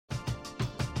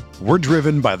We're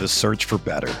driven by the search for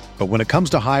better. But when it comes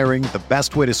to hiring, the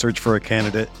best way to search for a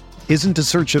candidate isn't to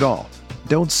search at all.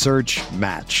 Don't search,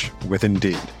 match with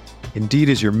Indeed. Indeed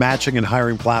is your matching and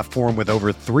hiring platform with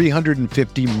over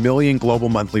 350 million global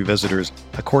monthly visitors,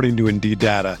 according to Indeed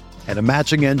data, and a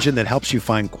matching engine that helps you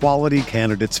find quality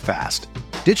candidates fast.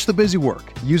 Ditch the busy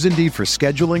work. Use Indeed for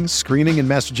scheduling, screening, and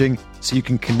messaging so you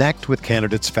can connect with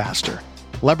candidates faster.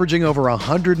 Leveraging over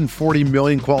 140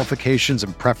 million qualifications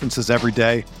and preferences every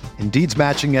day, Indeed's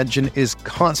matching engine is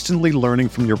constantly learning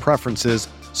from your preferences,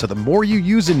 so the more you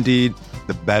use Indeed,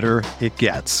 the better it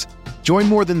gets. Join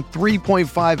more than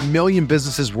 3.5 million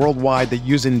businesses worldwide that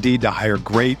use Indeed to hire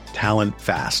great talent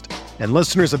fast. And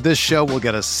listeners of this show will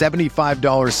get a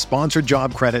 $75 sponsored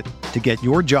job credit to get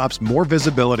your jobs more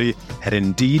visibility at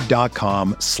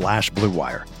Indeed.com/Blue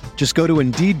Wire. Just go to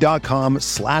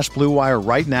Indeed.com/Blue Wire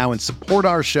right now and support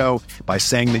our show by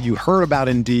saying that you heard about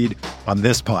Indeed on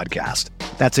this podcast.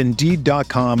 That's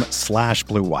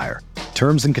Indeed.com/Blue Wire.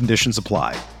 Terms and conditions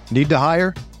apply. Need to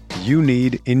hire? You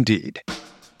need Indeed.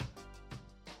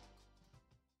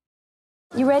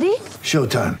 You ready?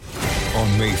 Showtime.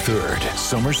 On May 3rd,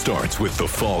 summer starts with The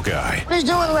Fall Guy. Let's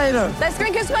do it later. Let's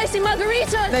drink a spicy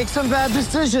margarita. Make some bad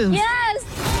decisions. Yes!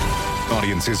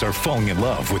 Audiences are falling in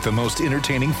love with the most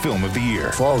entertaining film of the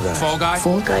year. Fall Guy. Fall Guy.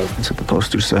 Fall Guy. That's what the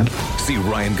poster said. See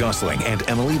Ryan Gosling and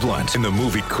Emily Blunt in the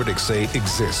movie critics say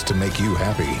exists to make you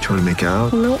happy. Trying to make it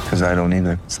out? Nope. Because I don't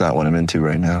either. It's not what I'm into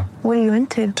right now. What are you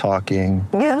into? Talking.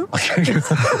 Yeah.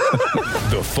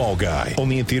 The Fall Guy.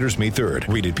 Only in theaters May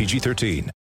 3rd. Rated PG-13.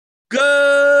 Good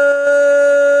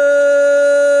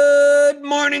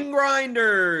morning,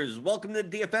 Grinders. Welcome to the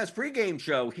DFS pregame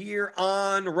show here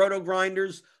on Roto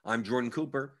Grinders. I'm Jordan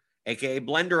Cooper, a.k.a.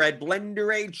 Blender at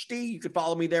Blender HD. You can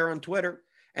follow me there on Twitter.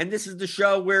 And this is the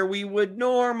show where we would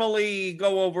normally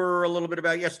go over a little bit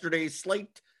about yesterday's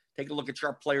slate, take a look at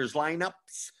sharp players'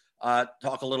 lineups,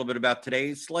 talk a little bit about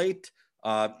today's slate.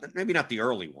 Maybe not the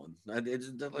early one.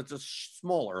 It's a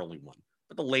small early one,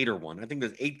 but the later one. I think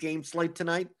there's 8-game slate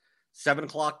tonight. 7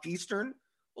 o'clock Eastern.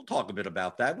 We'll talk a bit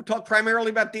about that. We'll talk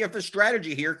primarily about DFS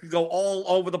strategy here. Could go all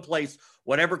over the place.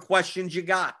 Whatever questions you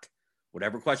got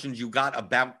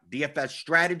about DFS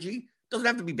strategy. Doesn't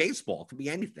have to be baseball. It could be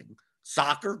anything.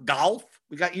 Soccer, golf.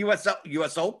 We got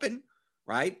US Open,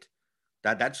 right?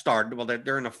 That started. Well,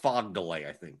 they're in a fog delay,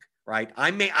 I think, right?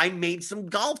 I made some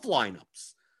golf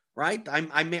lineups, right?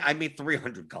 I made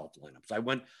 300 golf lineups.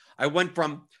 I went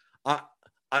from I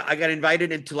got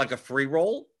invited into like a free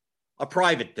roll. A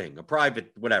private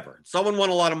whatever. Someone won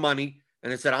a lot of money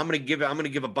and they said, I'm going to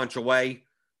give a bunch away.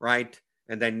 Right.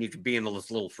 And then you could be in this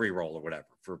little free roll or whatever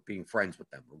for being friends with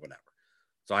them or whatever.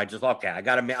 So I just, okay, I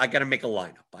got to make a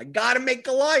lineup. I got to make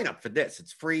a lineup for this.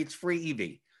 It's free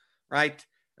EV. Right.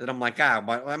 And I'm like, I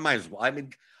might as well. I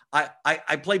mean, I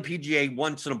played PGA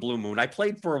once in a blue moon. I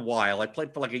played for a while. I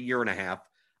played for like a year and a half.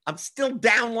 I'm still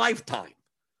down lifetime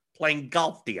playing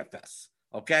golf DFS.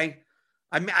 Okay.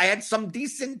 I had some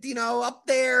decent, up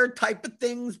there type of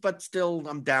things, but still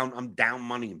I'm down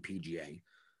money in PGA.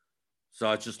 So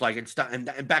it's just like, it's done.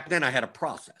 And back then I had a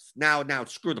process. Now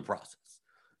screw the process,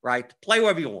 right? Play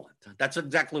wherever you want. That's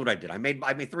exactly what I did. I made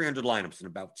 300 lineups in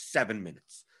about 7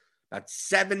 minutes. About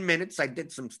 7 minutes. I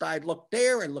did some I looked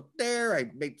there.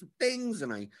 I made some things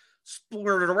and I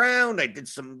splurted around. I did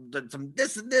some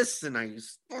this and this and I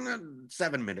spun it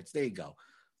 7 minutes. There you go.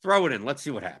 Throw it in. Let's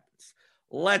see what happens.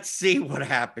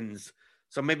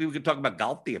 So maybe we could talk about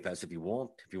golf DFS if you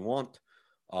want.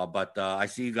 But I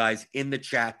see you guys in the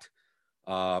chat.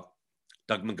 Doug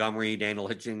Montgomery, Daniel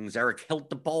Hitchings, Eric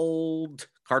Hildepold,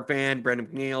 Card Fan, Brandon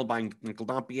McNeil, Brian Nickel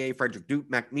Dampier, Frederick Duke,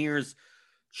 Mac Mears,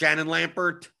 Shannon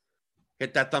Lampert.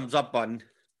 Hit that thumbs up button.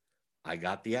 I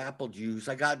got the apple juice.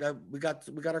 We got our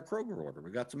Kroger order.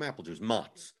 We got some apple juice,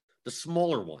 Mott's, the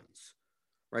smaller ones,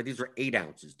 right? These are 8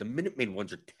 ounces. The Minute Maid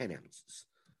ones are 10 ounces.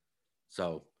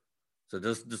 So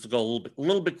this will go a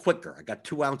little bit quicker. I got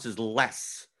 2 ounces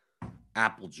less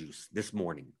apple juice this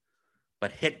morning.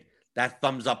 But hit that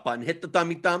thumbs up button. Hit the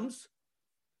thumbs.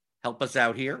 Help us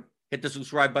out here. Hit the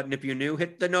subscribe button if you're new.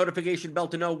 Hit the notification bell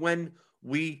to know when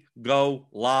we go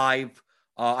live.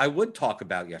 I would talk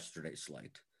about yesterday's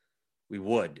slate. We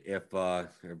would if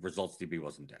Results DB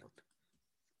wasn't down.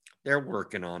 They're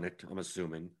working on it, I'm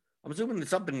assuming. that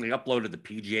something they uploaded the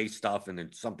PGA stuff and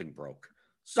then something broke.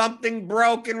 Something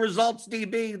broke in Results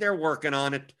DB. They're working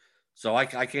on it. So I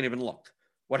can't even look.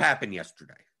 What happened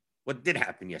yesterday? What did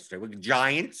happen yesterday? With the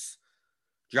Giants?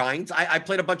 I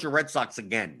played a bunch of Red Sox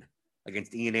again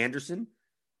against Ian Anderson.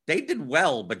 They did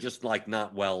well, but just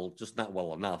not well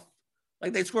enough.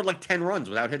 Like they scored like 10 runs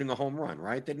without hitting a home run,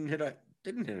 right? They didn't hit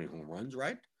any home runs,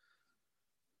 right?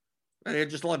 And they had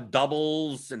just a lot of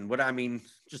doubles and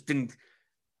just didn't.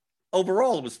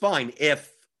 Overall, it was fine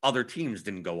if other teams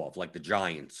didn't go off, like the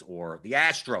Giants or the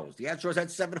Astros. The Astros had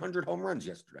 700 home runs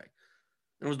yesterday.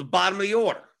 And it was the bottom of the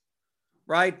order,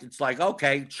 right? It's like,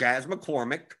 okay, Chas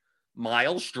McCormick,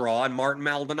 Miles Straw, and Martin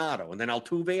Maldonado. And then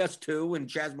Altuve has 2, and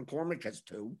Chas McCormick has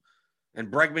 2. And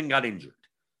Bregman got injured.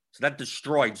 So that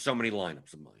destroyed so many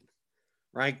lineups of mine,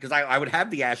 right? Because I would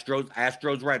have the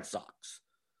Astros, Red Sox,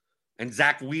 and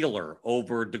Zach Wheeler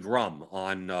over DeGrom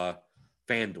on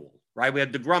FanDuel, right? We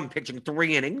had DeGrom pitching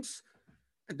 3 innings,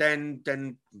 and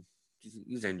then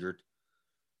he's injured.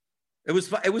 It was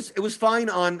fine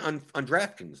on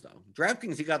DraftKings though.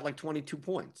 DraftKings he got like 22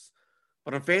 points,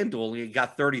 but on FanDuel he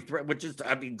got 33, which is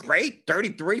great.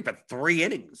 33 for 3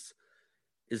 innings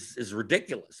is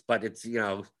ridiculous, but it's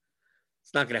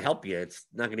it's not going to help you. It's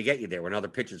not going to get you there when other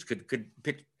pitchers could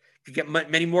get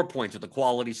many more points with the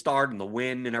quality start and the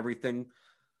win and everything.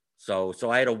 So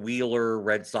I had a Wheeler,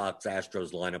 Red Sox,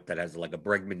 Astros lineup that has like a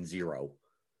Bregman 0,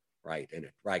 right, in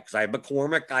it, right? Because I have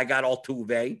McCormick, I got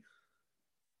Altuve,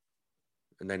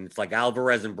 and then it's like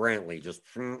Alvarez and Brantley,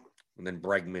 and then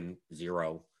Bregman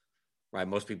 0, right?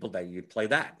 Most people that you play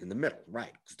that in the middle,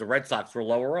 right? Because the Red Sox were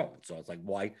lower owned, so it's like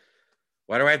why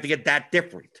do I have to get that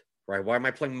different, right? Why am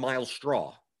I playing Miles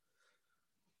Straw?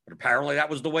 But apparently that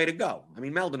was the way to go. I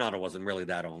mean, Maldonado wasn't really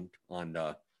that owned on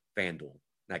FanDuel.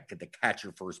 The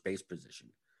catcher first base position.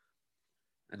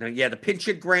 And then, the pinch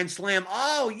hit grand slam.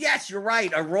 Oh, yes, you're right.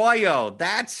 Arroyo.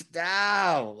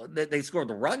 They scored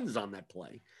the runs on that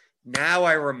play. Now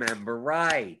I remember,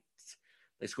 right.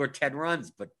 They scored 10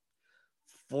 runs, but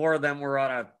 4 of them were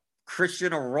on a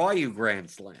Christian Arroyo grand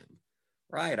slam.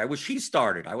 Right. I wish he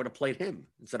started. I would have played him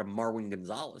instead of Marwin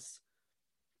Gonzalez.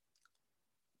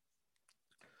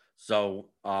 So,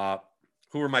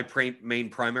 who were my main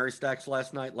primary stacks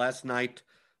last night?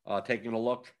 Taking a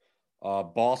look,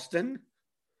 Boston,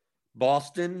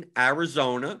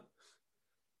 Arizona.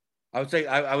 I would say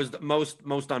I was the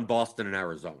most on Boston and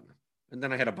Arizona. And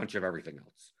then I had a bunch of everything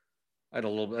else. I had a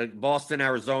little bit Boston,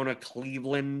 Arizona,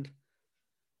 Cleveland.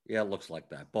 Yeah, it looks like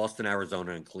that. Boston,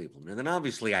 Arizona, and Cleveland. And then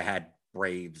obviously I had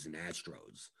Braves and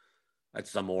Astros. I had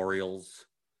some Orioles.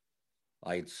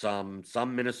 I had some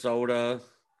Minnesota,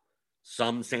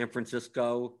 some San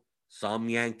Francisco, some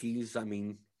Yankees. I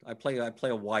mean, I play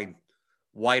a wide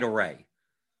array.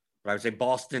 But I would say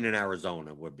Boston and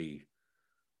Arizona would be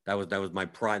that was my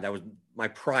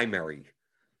primary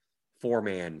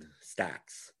 4-man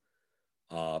stacks.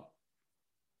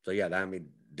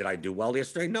 Did I do well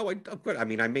yesterday? No, I could. I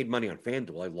mean, I made money on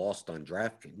FanDuel. I lost on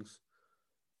DraftKings.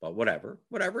 But whatever.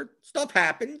 Stuff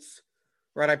happens.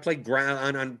 Right? I played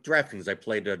on DraftKings. I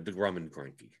played DeGrom and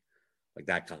Greinke. Like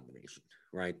that combination.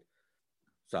 Right?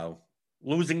 So,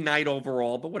 losing night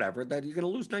overall, but whatever. That you're going to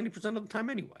lose 90% of the time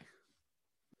anyway.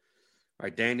 All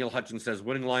right, Daniel Hutchins says,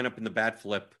 winning lineup in the bat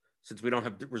flip since we don't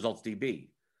have results DB.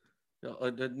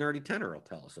 A nerdy tenor will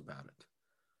tell us about it.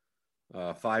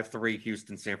 5-3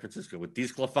 Houston, San Francisco with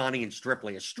DeSclafani and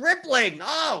Stripling. Stripling!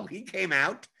 Oh, he came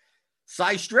out.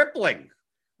 Cy Stripling.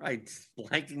 Right,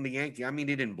 blanking the Yankee. I mean,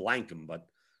 he didn't blank him, but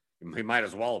he might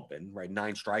as well have been, right?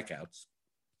 9 strikeouts.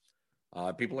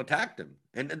 People attacked him.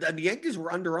 And the Yankees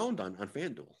were underowned on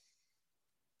FanDuel.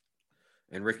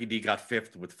 And Ricky D got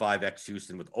 5th with 5x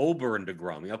Houston with Ober and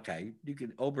DeGrom. Okay, you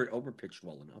can Ober pitched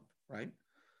well enough, right?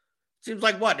 Seems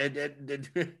like what?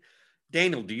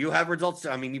 Daniel, do you have results?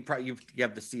 I mean, you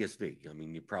have the CSV. I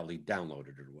mean, you probably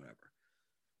downloaded it or whatever.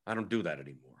 I don't do that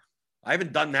anymore. I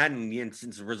haven't done that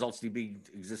since the results DB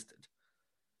existed.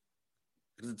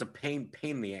 Because it's a pain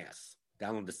in the ass.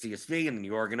 Download the CSV and then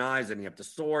you organize and you have to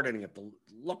sort and you have to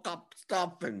look up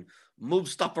stuff and move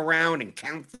stuff around and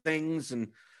count things. And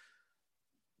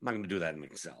I'm not going to do that in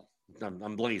Excel.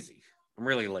 I'm lazy. I'm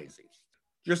really lazy.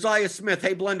 Josiah Smith,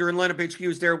 hey, Blender and Lineup HQ,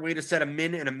 is there a way to set a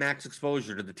min and a max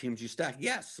exposure to the teams you stack?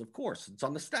 Yes, of course. It's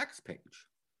on the stacks page.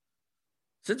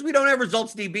 Since we don't have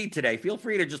results DB today, feel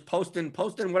free to just post in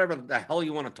whatever the hell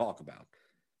you want to talk about.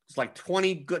 It's like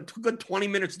 20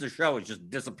 minutes of the show has just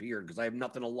disappeared because I have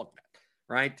nothing to look at,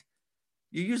 right?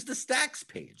 You use the stacks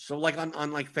page. So like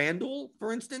on like FanDuel,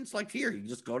 for instance, like here, you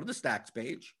just go to the stacks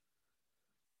page.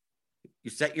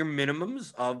 You set your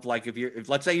minimums of like, if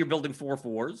let's say you're building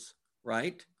 4-4s,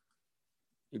 right?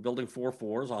 You're building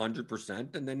 4-4s,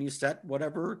 100%, and then you set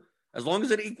whatever, as long as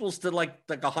it equals to like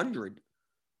 100,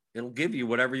 it'll give you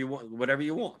whatever you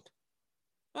want.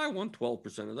 I want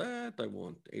 12% of that. I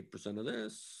want 8% of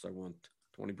this. I want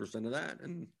 20% of that.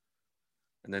 And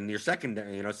then your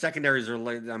secondary, secondaries are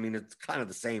like, I mean, it's kind of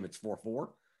the same. It's 4-4.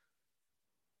 So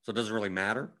it doesn't really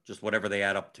matter. Just whatever they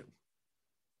add up to.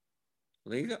 So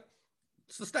there you go.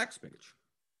 It's the stacks page.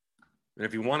 And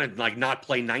if you want to like not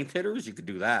play ninth hitters, you could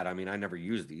do that. I mean, I never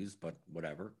use these, but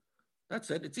whatever.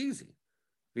 That's it. It's easy.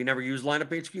 If you never used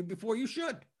lineup HQ before, you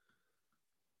should.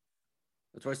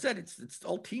 That's why I said it's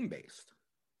all team based.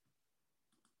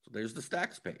 So there's the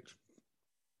stacks page.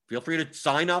 Feel free to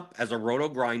sign up as a Roto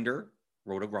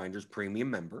Grinders premium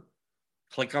member.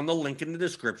 Click on the link in the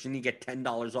description. You get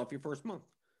 $10 off your first month.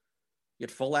 You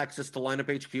get full access to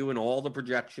lineup HQ and all the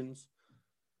projections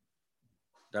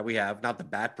that we have. Not the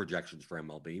bat projections for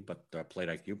MLB, but the Plate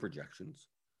IQ projections.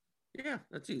 Yeah,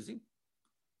 that's easy.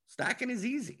 Stacking is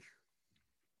easy.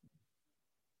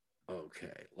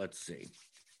 Okay, let's see.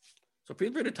 So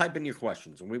feel free to type in your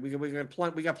questions. We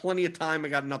got plenty of time. We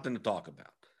got nothing to talk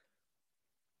about.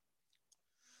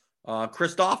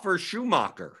 Christopher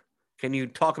Schumacher. Can you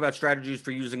talk about strategies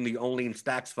for using the only in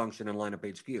stacks function in lineup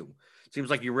HQ? Seems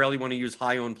like you rarely want to use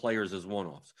high-owned players as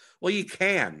one-offs. Well, you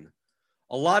can.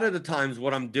 A lot of the times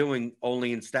what I'm doing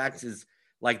only in stacks is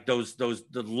like the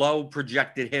low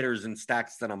projected hitters in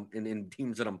stacks that I'm in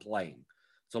teams that I'm playing.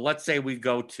 So let's say we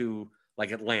go to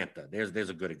like Atlanta. There's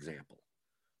a good example.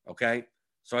 Okay?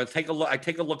 So I take a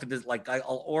look at this, like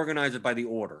I'll organize it by the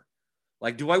order.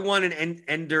 Like, do I want an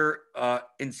Ender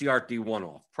NCRT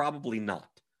one-off? Probably not.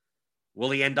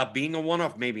 Will he end up being a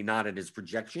one-off? Maybe not in his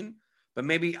projection, but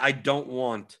maybe I don't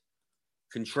want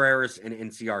Contreras and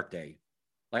NCRT.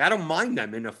 Like, I don't mind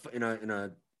them in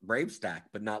a Brave stack,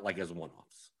 but not like as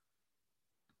one-offs.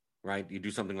 Right? You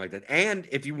do something like that. And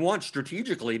if you want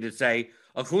strategically to say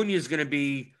Acuna is going to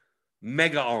be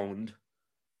mega owned,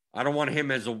 I don't want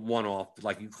him as a one-off.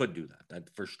 Like, you could do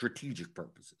that for strategic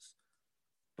purposes.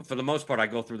 But for the most part, I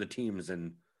go through the teams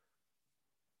and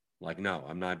like, no,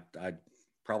 I'm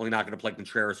probably not going to play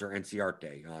Contreras or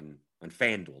NCRT on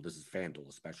FanDuel. This is FanDuel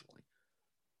especially.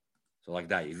 So like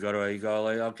that, you go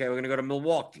like, okay, we're going to go to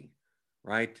Milwaukee,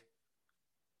 right?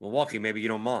 Milwaukee, maybe you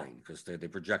don't mind because they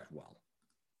project well,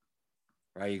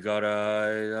 right? You go to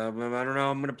I don't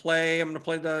know. I'm going to play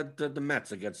the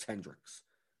Mets against Hendricks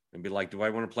and be like, do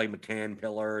I want to play McCann,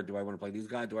 Pillar? Do I want to play these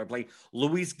guys? Do I play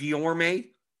Luis Guillorme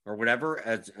or whatever?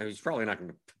 As he's probably not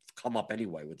going to come up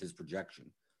anyway with his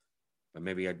projection. But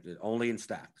maybe only in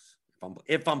stacks.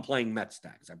 If I'm playing Met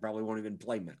stacks, I probably won't even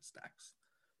play Met stacks.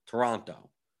 Toronto,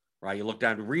 right? You look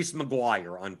down to Reese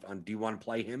McGuire on. Do you want to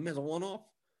play him as a one-off?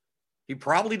 He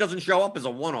probably doesn't show up as a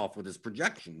one-off with his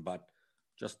projection, but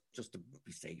just to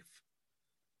be safe,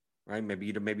 right? Maybe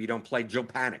you don't play Joe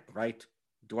Panic, right?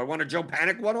 Do I want a Joe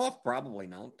Panic one-off? Probably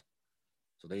not.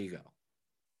 So there you go.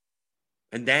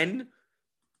 And then,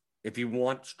 if you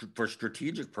want for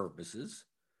strategic purposes.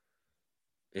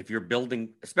 If you're building,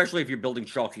 especially if you're building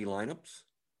chalky lineups,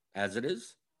 as it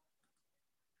is,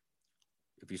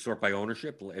 if you sort by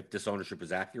ownership, if this ownership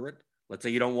is accurate, let's say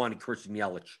you don't want Christian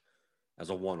Yelich as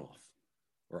a one-off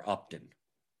or Upton.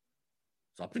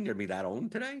 Is Upton going to be that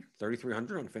owned today?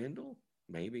 3,300 on FanDuel?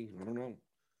 Maybe. I don't know.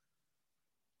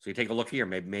 So you take a look here.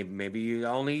 Maybe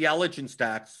only Yelich in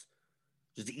stacks.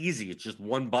 Just easy. It's just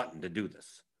one button to do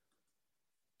this.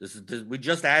 We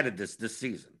just added this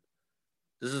season.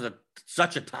 This is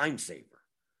such a time saver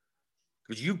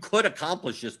because you could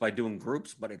accomplish this by doing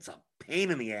groups, but it's a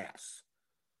pain in the ass.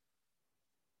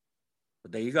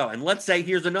 But there you go. And let's say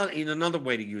here's another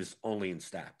way to use only in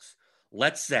stacks.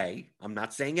 Let's say, I'm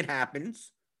not saying it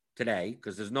happens today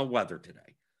because there's no weather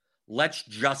today. Let's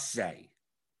just say,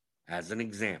 as an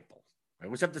example, I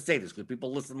always have to say this because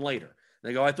people listen later.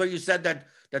 They go, I thought you said that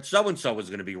so-and-so was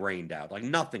going to be rained out. Like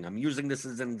nothing. I'm using this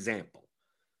as an example.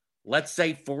 Let's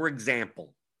say, for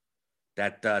example,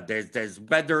 that there's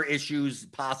weather issues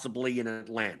possibly in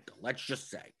Atlanta. Let's just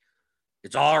say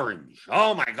it's orange.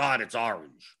 Oh my God, it's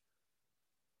orange.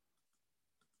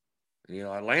 And,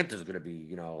 Atlanta's going to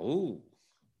be, ooh.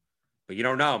 But you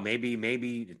don't know. Maybe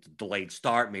it's a delayed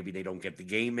start. Maybe they don't get the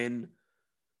game in.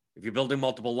 If you're building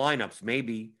multiple lineups,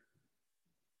 maybe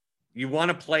you want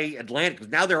to play Atlanta because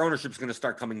now their ownership's going to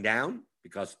start coming down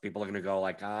because people are going to go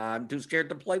like, I'm too scared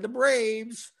to play the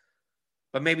Braves.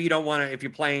 But maybe you don't want to, if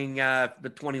you're playing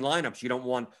the 20 lineups, you don't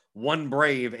want one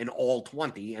Brave in all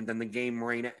 20 and then the game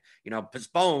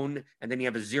postpone and then you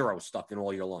have a 0 stuck in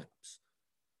all your lineups.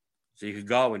 So you could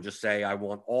go and just say, I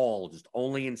want just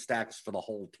only in stacks for the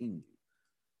whole team.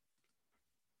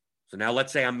 So now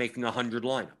let's say I'm making 100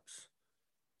 lineups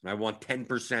and I want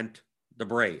 10% the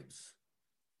Braves.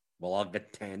 Well, I'll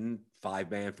get 10,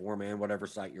 5-man, 4-man, whatever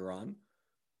site you're on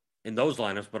in those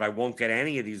lineups, but I won't get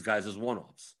any of these guys as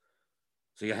one-offs.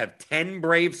 So you have 10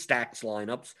 Brave stacks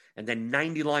lineups and then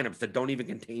 90 lineups that don't even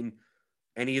contain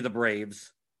any of the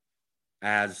Braves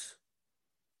as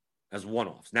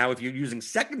one-offs. Now, if you're using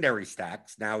secondary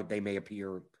stacks, now they may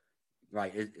appear,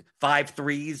 right? 5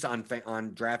 threes on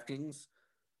DraftKings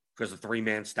because a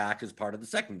 3-man stack is part of the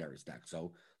secondary stack.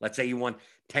 So let's say you want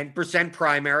 10%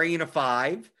 primary in a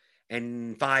 5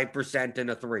 and 5% in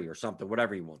a 3 or something,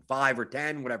 whatever you want, 5 or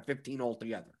 10, whatever, 15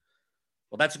 altogether.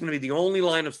 Well, that's going to be the only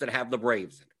lineups that have the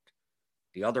Braves in it.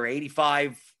 The other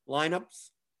 85 lineups,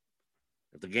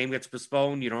 if the game gets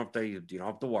postponed, you don't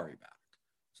have to worry about it.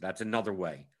 So that's another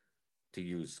way to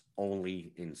use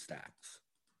only in stacks.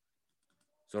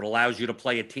 So it allows you to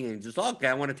play a team. Just, okay,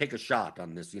 I want to take a shot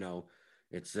on this.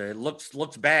 It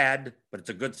looks bad, but it's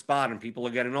a good spot and people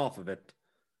are getting off of it.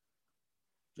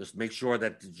 Just make sure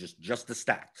that just the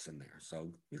stacks in there.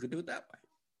 So you could do it that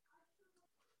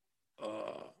way.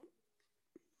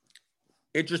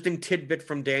 Interesting tidbit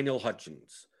from Daniel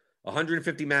Hutchins.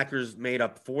 150 Mackers made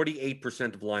up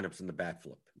 48% of lineups in the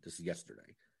backflip. This is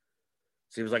yesterday.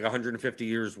 Seems like 150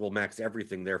 years will max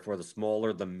everything. Therefore, the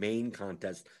smaller the main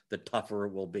contest, the tougher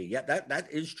it will be. Yeah, that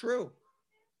is true.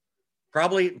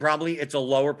 Probably it's a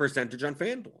lower percentage on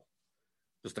FanDuel.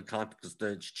 Just because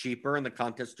it's cheaper and the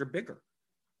contests are bigger.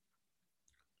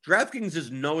 DraftKings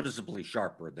is noticeably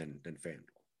sharper than FanDuel.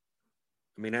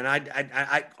 I mean, and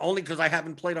I only because I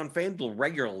haven't played on FanDuel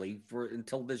regularly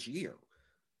until this year.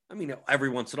 I mean, every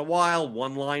once in a while,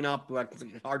 one lineup, it's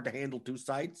hard to handle 2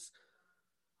 sites.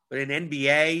 But in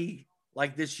NBA,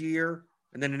 like this year,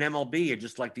 and then in MLB, it's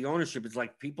just like the ownership is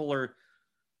like people are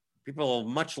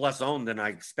much less owned than I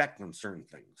expect on certain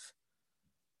things.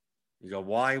 You go,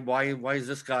 why is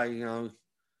this guy,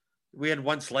 we had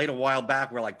one slate a while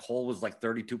back where like Cole was like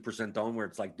 32% owned, where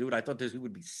it's like, dude, I thought he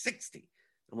would be 60.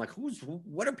 I'm like,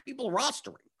 what are people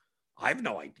rostering? I have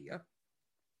no idea.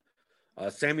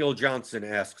 Samuel Johnson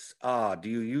asks, do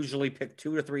you usually pick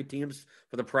 2 to 3 teams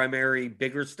for the primary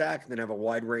bigger stack and then have a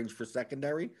wide range for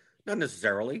secondary? Not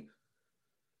necessarily.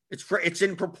 It's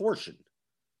in proportion.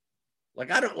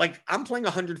 I'm playing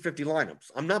 150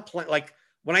 lineups. I'm not playing,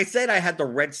 when I said I had the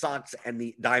Red Sox and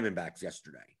the Diamondbacks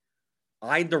yesterday,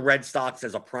 I had the Red Sox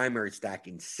as a primary stack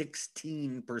in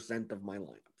 16% of my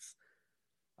lineups.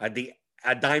 I had the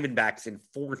Diamondbacks in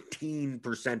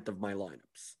 14% of my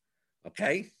lineups.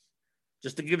 Okay?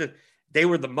 Just to give it, they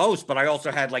were the most, but I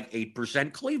also had like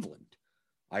 8% Cleveland.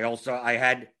 I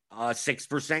had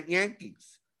 6%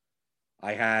 Yankees.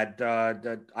 I had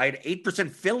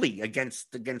 8% Philly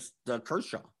against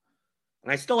Kershaw,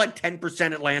 and I still had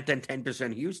 10% Atlanta and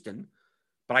 10% Houston.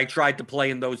 But I tried to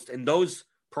play in those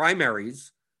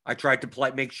primaries. I tried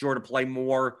to make sure to play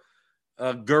more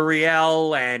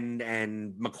Gurriel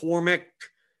and McCormick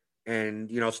and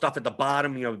stuff at the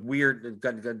bottom. Weird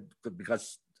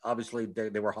because. Obviously,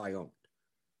 they were high owned.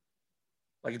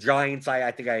 Like Giants, I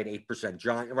think I had 8%.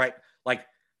 Giant, right? Like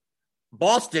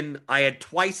Boston, I had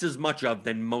twice as much of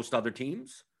than most other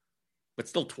teams, but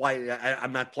still twice.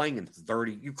 I'm not playing in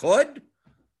 30. You could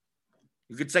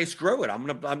say screw it. I'm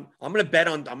gonna bet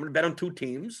on 2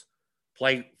 teams,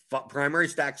 play primary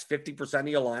stacks 50% of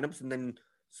your lineups, and then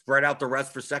spread out the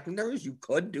rest for secondaries. You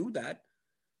could do that,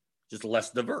 just less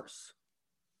diverse.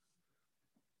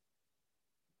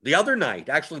 The other night,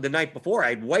 actually the night before, I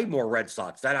had way more Red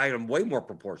Sox. That item way more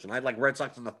proportion. I had like Red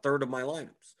Sox in a third of my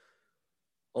lineups.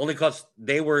 Only because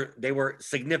they were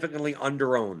significantly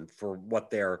underowned for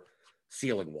what their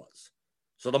ceiling was.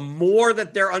 So the more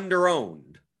that they're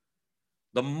underowned,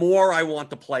 the more I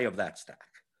want to play of that stack.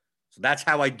 So that's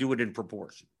how I do it in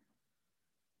proportion.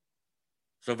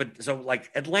 So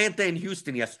like Atlanta and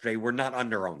Houston yesterday were not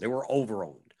underowned. They were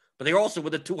overowned. But they also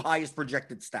were the 2 highest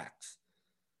projected stacks.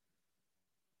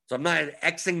 So I'm not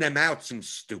Xing them out, seems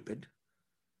stupid.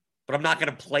 But I'm not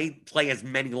going to play as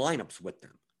many lineups with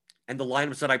them. And the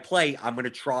lineups that I play, I'm going to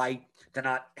try to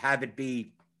not have it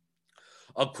be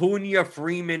Acuna,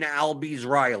 Freeman, Albies,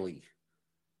 Riley.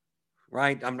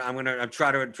 Right? I'm going to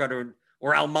try to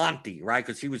or Almonte, right?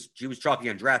 Because he was chalky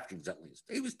on DraftKings at least.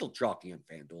 He was still chalky on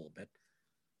FanDuel a bit.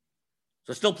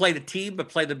 So still play the team, but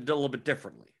play them a little bit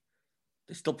differently.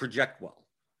 They still project well.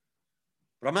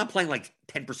 But I'm not playing like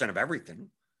 10% of everything.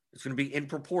 It's going to be in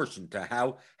proportion to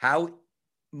how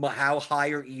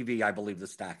higher EV I believe the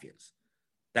stack is.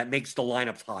 That makes the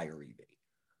lineups higher EV.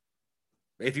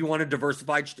 If you want to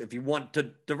diversify. If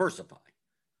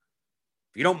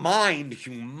you don't mind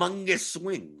humongous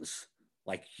swings,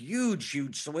 like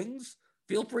huge swings,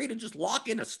 feel free to just lock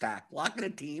in a stack, lock in a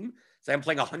team. Say I'm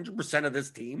playing 100% of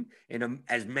this team in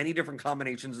as many different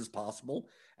combinations as possible.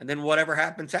 And then whatever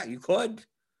happens, you could.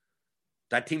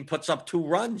 That team puts up 2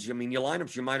 runs. I mean, your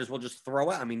lineups, you might as well just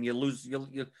throw out. I mean, you lose,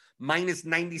 you minus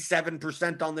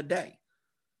 97% on the day.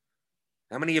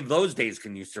 How many of those days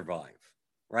can you survive?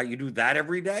 Right? You do that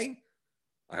every day?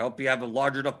 I hope you have a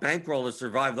large enough bankroll to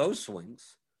survive those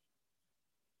swings.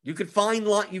 You could find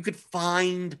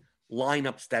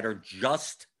lineups that are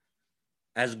just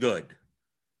as good,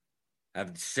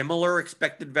 have similar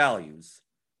expected values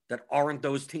that aren't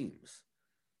those teams.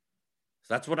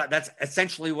 So that's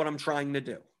essentially what I'm trying to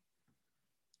do.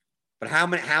 But how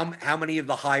many of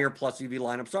the higher plus EV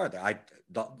lineups are there?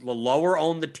 The lower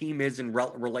owned the team is in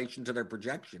relation to their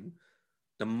projection,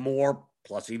 the more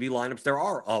plus EV lineups there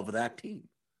are of that team.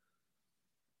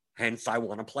 Hence, I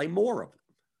want to play more of them.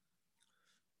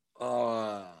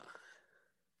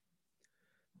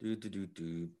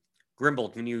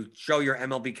 Grimble, can you show your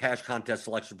MLB cash contest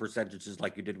selection percentages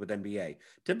like you did with NBA?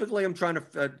 Typically, I'm trying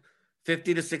to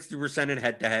 50 to 60% in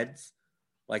head-to-heads,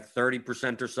 like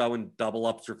 30% or so in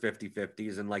double-ups or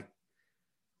 50-50s, and like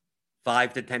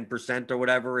 5 to 10% or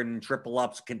whatever in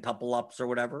triple-ups, quintuple-ups or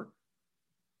whatever.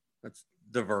 That's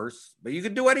diverse. But you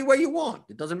can do any way you want.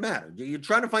 It doesn't matter. You're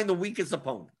trying to find the weakest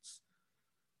opponents.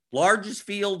 Largest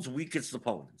fields, weakest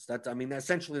opponents.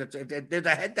 Essentially, if there's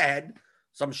a head-to-head,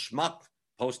 some schmuck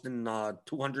posting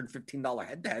 $215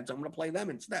 head-to-heads, I'm going to play them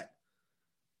instead.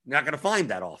 You're not going to find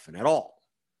that often at all.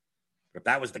 If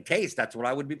that was the case, that's what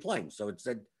I would be playing. So it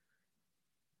said,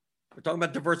 we're talking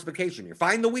about diversification here.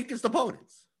 Find the weakest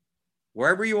opponents,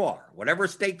 wherever you are, whatever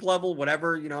stake level,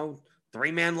 whatever,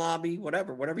 three-man lobby,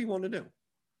 whatever you want to do.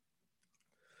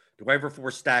 Do I ever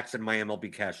force stacks in my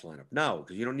MLB cash lineup? No,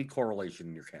 because you don't need correlation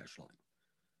in your cash lineup.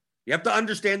 You have to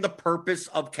understand the purpose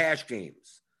of cash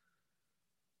games.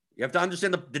 You have to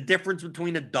understand the difference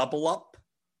between a double up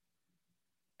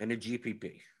and a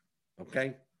GPP.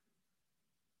 Okay?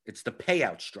 It's the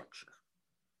payout structure.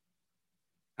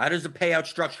 How does the payout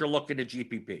structure look in a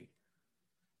GPP?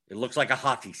 It looks like a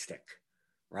hockey stick,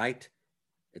 right?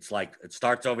 It's like it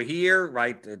starts over here,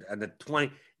 right? And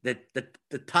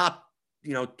the top,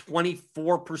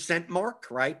 24% mark,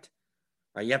 right?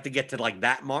 You have to get to like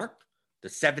that mark, the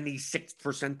 76th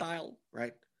percentile,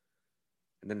 right?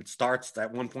 And then it starts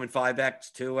at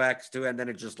 1.5x, 2x, and then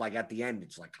it's just like at the end,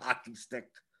 it's like hockey stick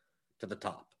to the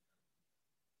top.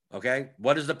 Okay?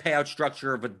 What does the payout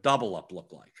structure of a double up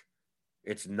look like?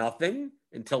 It's nothing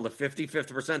until the 55th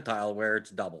percentile where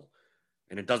it's double.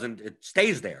 And it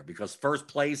stays there because first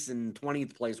place and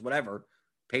 20th place, whatever,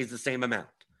 pays the same amount.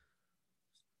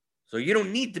 So you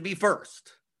don't need to be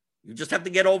first. You just have to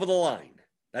get over the line.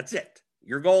 That's it.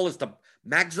 Your goal is to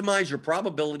maximize your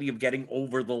probability of getting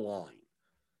over the line.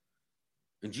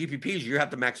 In GPPs, you have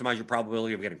to maximize your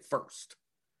probability of getting first.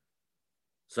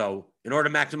 So in order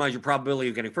to maximize your probability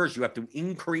of getting first, you have to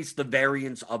increase the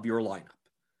variance of your lineup.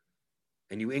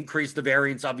 And you increase the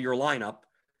variance of your lineup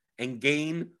and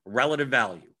gain relative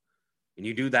value. And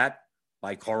you do that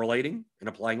by correlating and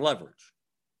applying leverage.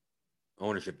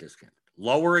 Ownership discount.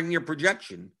 Lowering your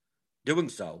projection, doing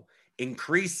so,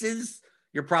 increases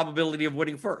your probability of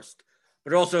winning first.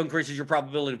 But it also increases your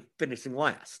probability of finishing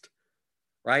last.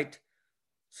 Right?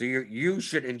 So you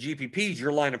should, in GPPs,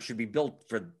 your lineup should be built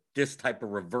for this type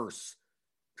of reverse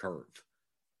curve,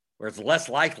 where it's less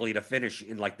likely to finish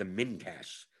in like the min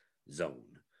cash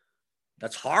zone.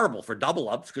 That's horrible for double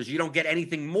ups because you don't get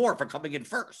anything more for coming in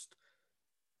first.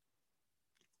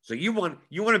 So you want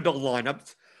to build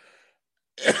lineups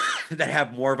that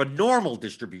have more of a normal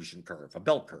distribution curve, a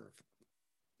bell curve,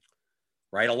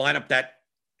 right? A lineup that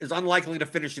is unlikely to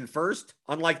finish in first,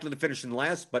 unlikely to finish in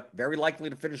last, but very likely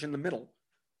to finish in the middle,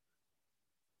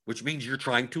 which means you're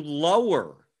trying to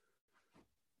lower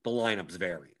the lineup's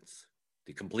variance,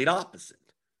 the complete opposite.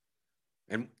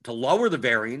 And to lower the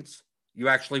variance, you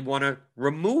actually want to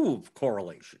remove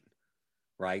correlation,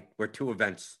 right? Where two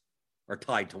events are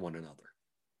tied to one another.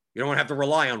 You don't have to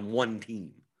rely on one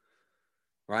team,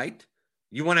 right?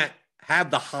 You want to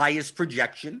have the highest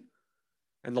projection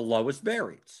and the lowest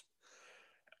variance.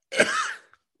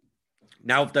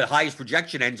 Now, if the highest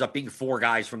projection ends up being four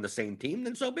guys from the same team,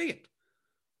 then so be it.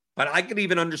 But I can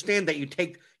even understand that you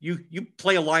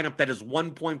play a lineup that is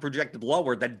 1 point projected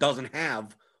lower that doesn't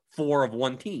have four of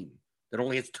one team, that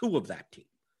only has two of that team.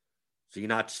 So you're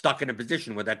not stuck in a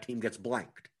position where that team gets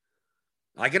blanked.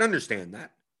 I can understand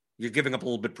that. You're giving up a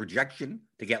little bit of projection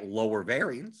to get lower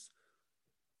variance.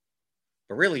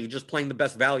 But really, you're just playing the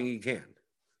best value you can.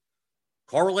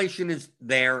 Correlation is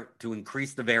there to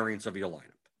increase the variance of your lineup.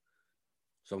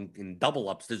 So in double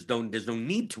ups, there's no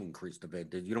need to increase the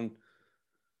variance. You don't.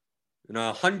 In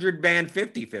a 100-man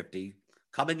 50-50,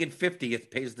 coming in 50th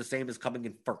pays the same as coming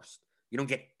in first. You don't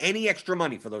get any extra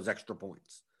money for those extra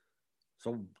points.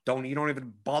 So you don't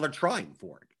even bother trying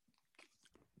for it.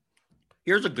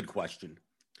 Here's a good question.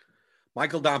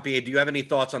 Michael Dompier, do you have any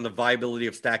thoughts on the viability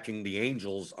of stacking the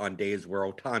Angels on days where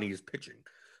Ohtani is pitching?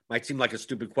 Might seem like a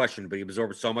stupid question, but he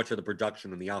absorbs so much of the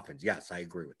production in the offense. Yes, I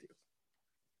agree with you.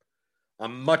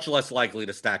 I'm much less likely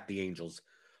to stack the Angels.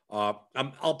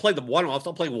 I'll play the one-offs.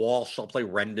 I'll play Walsh. I'll play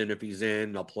Rendon if he's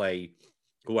in. I'll play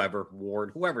whoever,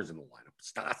 Ward, whoever's in the lineup.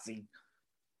 Stassi.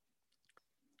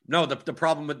 No, the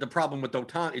problem with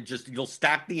Ohtani, it just you'll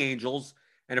stack the Angels,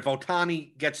 and if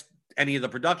Ohtani gets any of the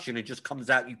production, it just comes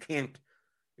out. You can't.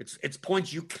 It's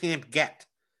points you can't get,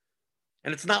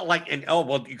 and it's not like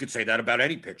you could say that about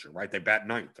any pitcher, right? They bat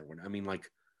ninth or whatever. I mean, like,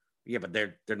 yeah, but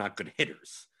they're not good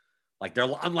hitters. Like they're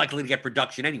unlikely to get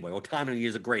production anyway. Ohtani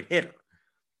is a great hitter.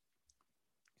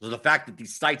 So the fact that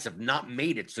these sites have not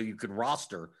made it so you could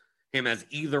roster him as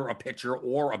either a pitcher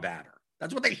or a batter.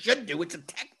 That's what they should do. It's a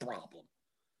tech problem.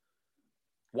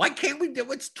 Why can't we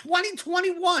do it's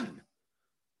 2021?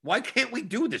 Why can't we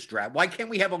do this draft? Why can't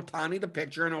we have Ohtani the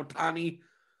pitcher and Ohtani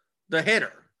the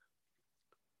hitter?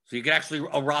 So you could actually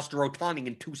roster Ohtani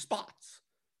in two spots,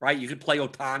 right? You could play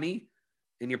Ohtani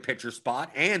in your pitcher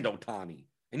spot and Ohtani.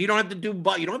 And you don't have to do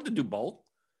both.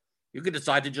 You could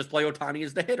decide to just play Ohtani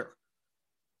as the hitter.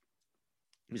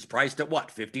 He's priced at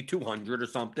what, 5,200 or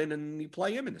something, and you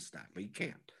play him in the stack, but you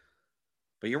can't.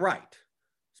 But you're right,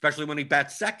 especially when he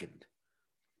bats second.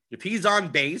 If he's on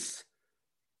base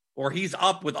or he's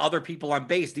up with other people on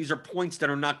base, these are points that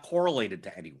are not correlated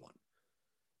to anyone.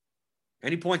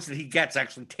 Any points that he gets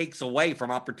actually takes away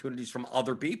from opportunities from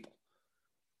other people.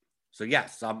 So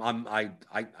yes, I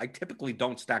typically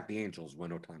don't stack the Angels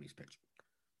when Ohtani's pitching.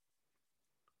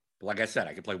 But like I said,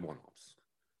 I could play one-offs.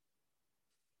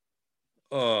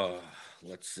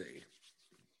 Let's see.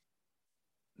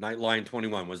 Nightline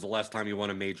 21 was the last time you won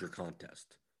a major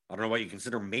contest. I don't know what you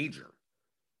consider major.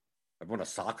 I won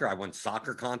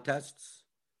soccer contests.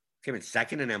 Came in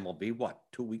second in MLB,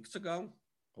 2 weeks ago?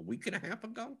 A week and a half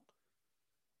ago?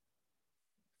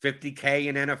 50K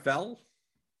in NFL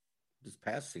this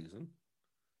past season.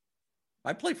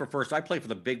 I play for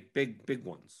the big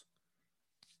ones.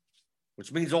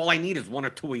 Which means all I need is 1 or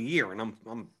 2 a year, and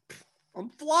I'm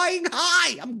flying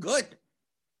high. I'm good.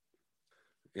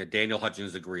 Yeah, Daniel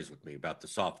Hutchins agrees with me about the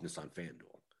softness on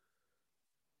FanDuel.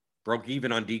 Broke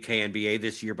even on DK NBA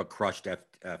this year, but crushed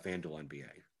FanDuel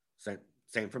NBA.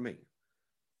 Same for me.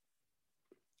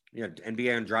 Yeah,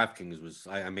 NBA on DraftKings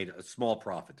I made a small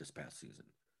profit this past season.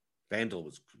 FanDuel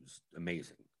was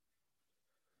amazing.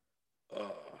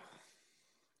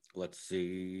 Let's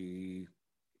see.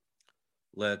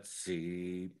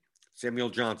 Samuel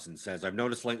Johnson says, I've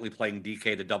noticed lately playing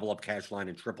DK, the double up cash line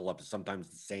and triple up is sometimes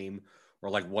the same or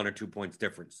like 1 or 2 points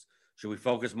difference. Should we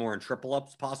focus more on triple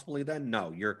ups possibly then?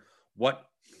 No,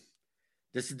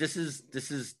 this is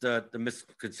the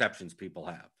misconceptions people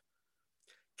have.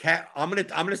 I'm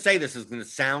gonna say this is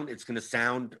gonna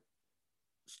sound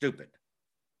stupid.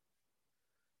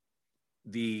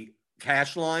 The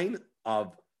cash line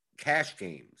of cash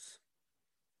games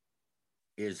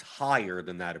is higher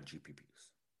than that of GPPs.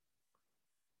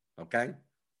 Okay?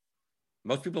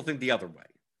 Most people think the other way.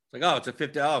 It's like,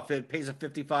 it pays a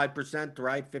 55%,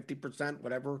 right? 50%,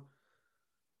 whatever.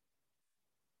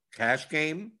 Cash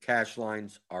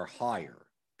lines are higher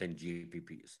than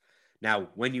GPPs. Now,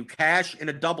 when you cash in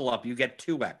a double up, you get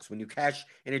 2x. When you cash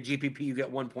in a GPP, you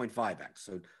get 1.5x.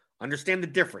 So understand the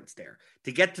difference there.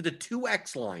 To get to the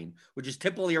 2x line, which is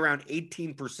typically around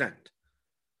 18%,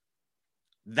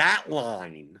 that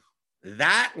line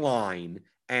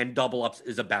and double ups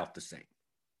is about the same.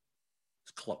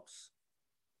 It's close.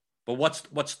 But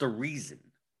what's the reason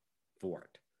for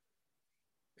it?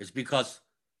 It's because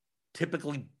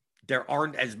typically there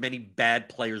aren't as many bad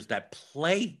players that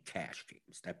play cash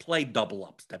games, that play double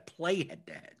ups, that play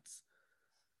head-to-heads.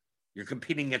 You're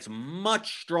competing against a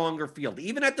much stronger field,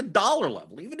 even at the dollar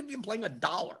level, even if you're playing a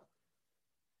dollar.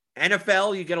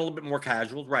 NFL, you get a little bit more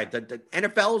casuals, right? The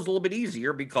NFL is a little bit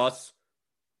easier because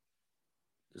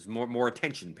there's more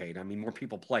attention paid. I mean, more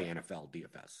people play NFL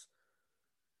DFS.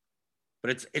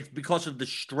 But it's because of the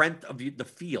strength of the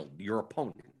field, your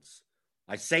opponents.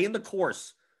 I say in the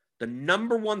course, the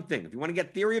number one thing, if you want to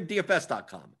get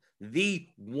theoryofdfs.com, the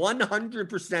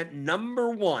 100%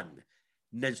 number one,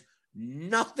 there's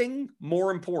nothing more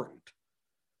important.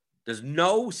 There's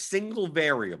no single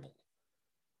variable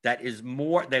that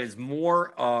more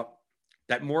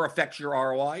affects your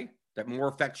ROI, that more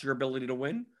affects your ability to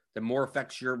win, that more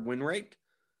affects your win rate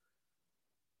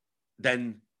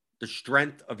than the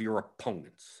strength of your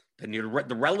opponents, than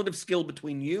the relative skill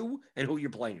between you and who you're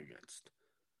playing against.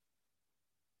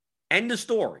 End of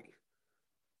story.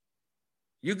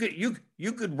 You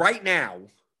could right now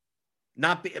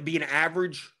not be an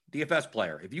average DFS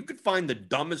player. If you could find the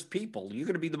dumbest people,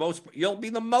 you'll be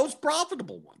the most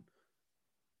profitable one.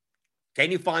 Can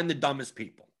you find the dumbest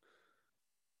people?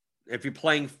 If you're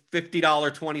playing $50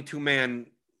 22-man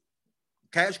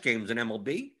cash games in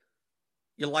MLB,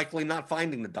 you're likely not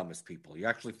finding the dumbest people. You're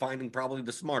actually finding probably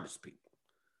the smartest people.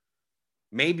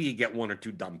 Maybe you get one or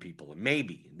two dumb people, and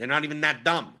maybe they're not even that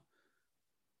dumb.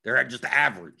 They're just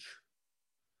average,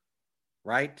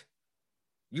 right?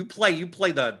 You play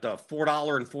the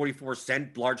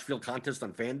 $4.44 large field contest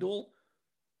on FanDuel.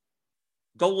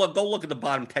 Go look at the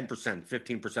bottom 10%,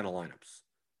 15% of lineups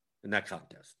in that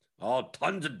contest. Oh,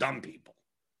 tons of dumb people.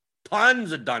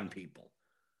 Tons of dumb people.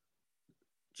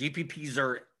 GPPs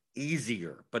are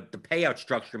easier, but the payout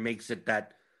structure makes it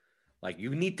that like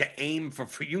you need to aim for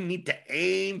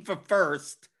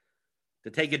first to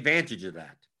take advantage of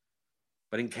that.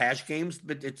 But in cash games,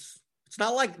 but it's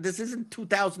not like this isn't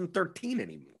 2013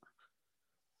 anymore.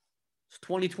 It's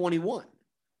 2021.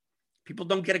 People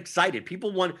don't get excited.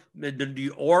 People want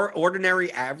the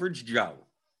ordinary average Joe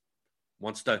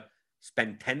wants to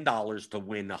spend $10 to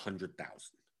win $100,000.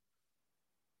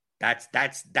 That's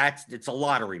it's a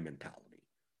lottery mentality.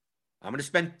 I'm going to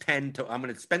spend I'm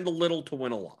going to spend a little to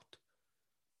win a lot.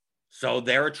 So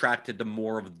they're attracted to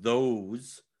more of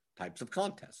those types of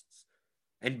contests.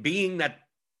 And being that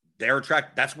they're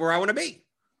attracted, that's where I want to be.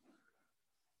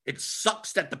 It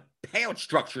sucks that the payout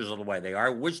structures are the way they are.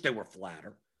 I wish they were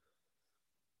flatter.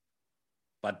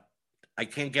 But I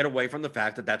can't get away from the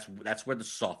fact that that's where the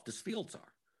softest fields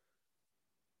are.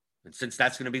 And since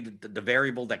that's going to be the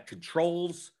variable that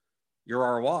controls your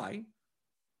ROI,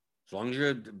 as long as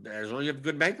you have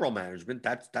good bankroll management,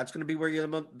 that's going to be where you're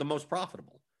the most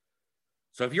profitable.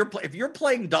 So if you're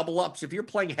playing double ups, if you're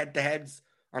playing head to heads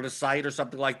on a site or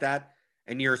something like that,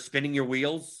 and you're spinning your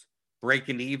wheels,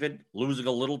 breaking even, losing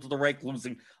a little to the rake,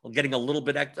 getting a little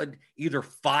bit extra, either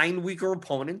find weaker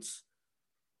opponents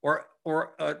or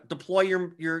deploy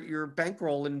your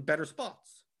bankroll in better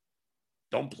spots.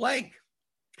 Don't play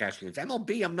cash games.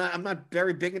 MLB, I'm not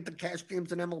very big into cash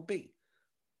games in MLB.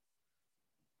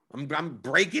 I'm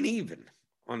breaking even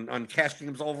on cash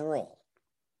games overall.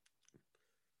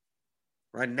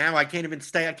 Right now, I can't even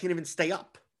stay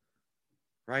up.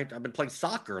 Right? I've been playing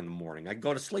soccer in the morning. I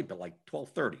go to sleep at like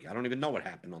 12:30. I don't even know what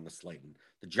happened on the slate.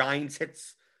 The Giants hit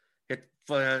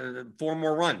 4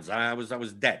 more runs. I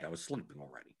was dead. I was sleeping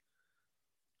already.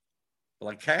 But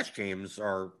like cash games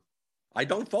I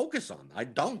don't focus on. I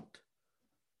don't.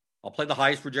 I'll play the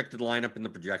highest projected lineup in the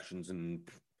projections and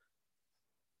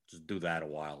just do that a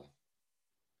while.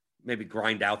 Maybe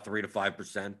grind out 3 to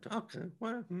 5%. Okay.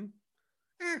 Well,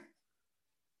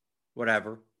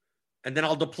 whatever. And then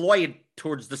I'll deploy it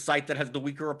towards the site that has the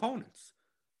weaker opponents.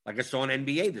 Like I saw in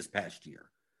NBA this past year.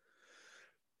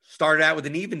 Started out with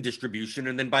an even distribution,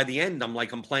 and then by the end,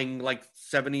 I'm playing like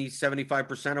 70,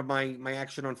 75% of my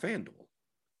action on FanDuel.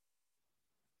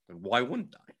 And why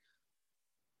wouldn't I?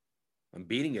 I'm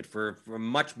beating it for a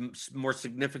much more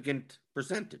significant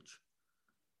percentage.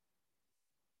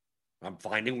 I'm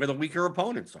finding where the weaker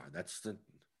opponents are.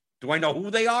 Do I know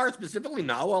who they are specifically?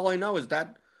 No. All I know is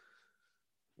that,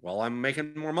 well, I'm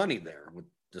making more money there with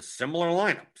the similar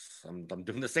lineups. I'm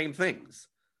doing the same things,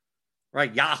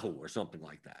 right? Yahoo or something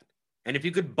like that. And if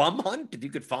you could bum hunt, if you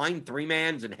could find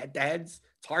 3-mans and head-to-heads,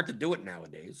 it's hard to do it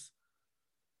nowadays.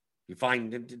 You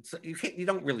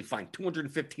don't really find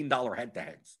 $215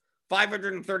 head-to-heads,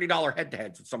 $530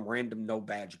 head-to-heads with some random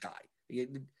no-badge guy. It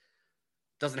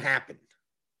doesn't happen.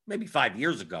 Maybe 5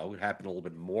 years ago, it happened a little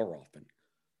bit more often.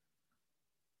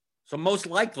 So most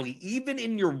likely, even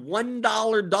in your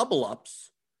 $1 double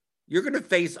ups, you're going to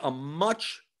face a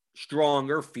much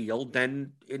stronger field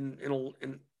than in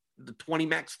the 20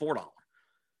 max $4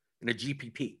 in a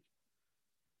GPP.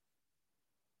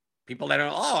 People that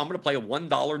I'm going to play a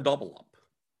 $1 double up,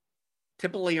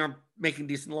 typically are making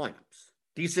decent lineups,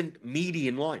 decent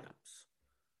median lineups.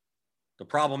 The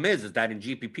problem is that in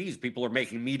GPPs, people are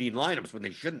making median lineups when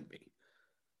they shouldn't be.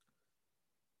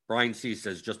 Brian C.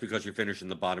 says, just because you finish in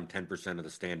the bottom 10% of the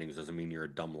standings doesn't mean you're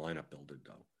a dumb lineup builder,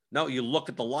 though. No, you look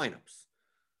at the lineups.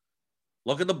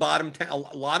 Look at the bottom 10. A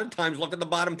lot of times, look at the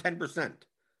bottom 10%.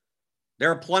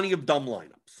 There are plenty of dumb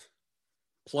lineups.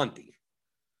 Plenty.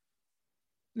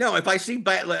 No, if I see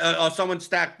someone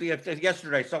stacked,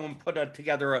 yesterday, someone put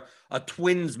together a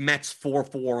Twins Mets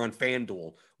 4-4 on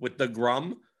FanDuel with the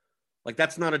Grum. Like,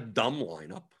 that's not a dumb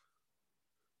lineup.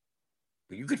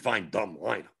 But you could find dumb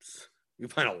lineups. You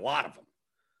find a lot of them,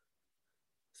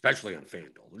 especially on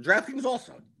FanDuel. And DraftKings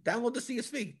also. Download the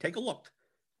CSV. Take a look.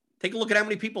 Take a look at how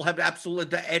many people have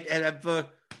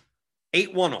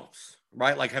 8 one-offs,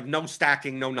 right? Like have no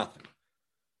stacking, no nothing.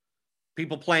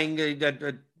 People playing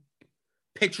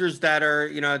pitchers that are,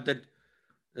 an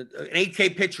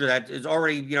 8K pitcher that is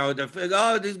already, there's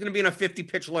going to be in a 50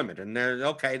 pitch limit. And there's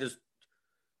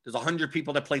 100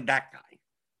 people that played that guy,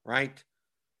 right?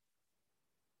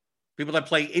 People that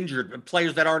play injured,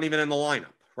 players that aren't even in the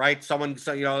lineup, right? Someone,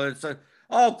 so it's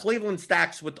Cleveland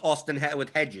stacks with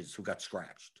with Hedges who got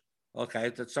scratched. Okay,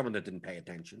 that's someone that didn't pay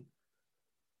attention,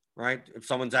 right? If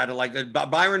someone's added like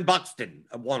Byron Buxton,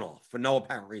 a one-off for no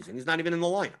apparent reason, he's not even in the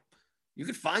lineup. You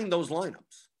could find those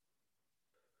lineups.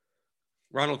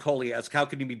 Ronald Coley asks, how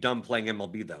can you be done playing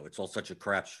MLB, though? It's all such a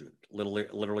crapshoot.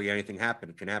 Literally anything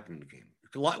can happen in the game.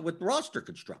 With roster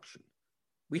construction,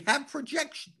 we have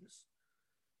projections.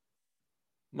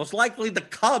 Most likely the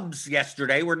Cubs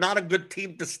yesterday were not a good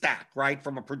team to stack, right,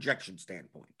 from a projection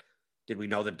standpoint. Did we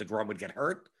know that DeGrom would get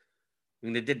hurt? I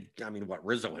mean, they did,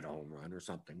 Rizzo hit a home run or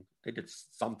something. They did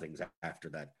some things after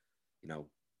that,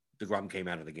 DeGrom came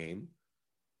out of the game.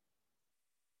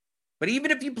 But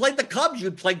even if you played the Cubs,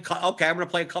 you'd play, okay, I'm going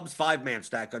to play a Cubs 5-man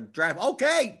stack on draft.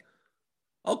 Okay,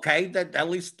 that at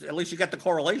least you get the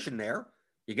correlation there.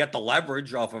 You get the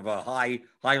leverage off of a high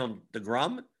on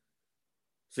DeGrom.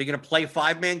 So you're going to play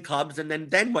 5-man Cubs, and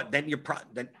then what? Then you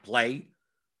play,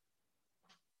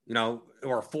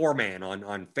 or a 4-man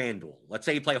on FanDuel. Let's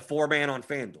say you play a 4-man on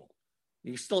FanDuel.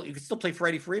 You can still play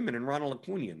Freddie Freeman and Ronald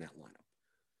Acuna in that lineup.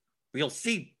 But you'll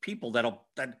see people that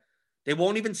they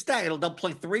won't even stack. They'll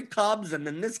play 3 Cubs and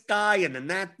then this guy and then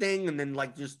that thing, and then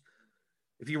just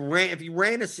if you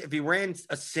ran a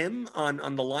sim on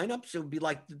the lineups, it would be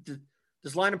like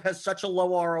this lineup has such a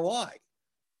low ROI.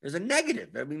 There's a negative.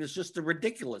 I mean, it's just a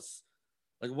ridiculous.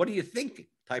 Like, what are you thinking?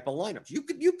 Type of lineups. You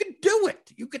could do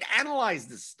it. You could analyze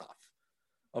this stuff.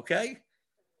 Okay,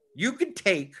 you could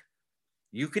take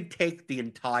the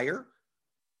entire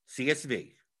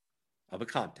CSV of a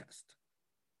contest.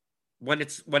 When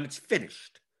it's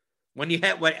finished, when you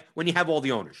have all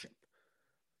the ownership,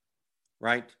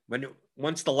 right?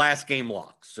 Once the last game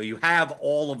locks, so you have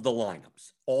all of the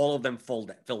lineups, all of them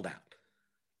filled out.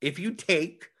 If you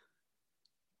take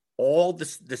all the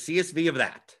CSV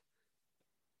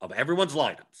of everyone's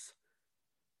lineups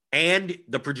and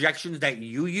the projections that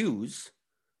you use,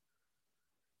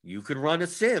 you could run a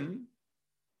sim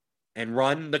and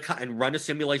run a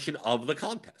simulation of the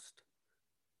contest.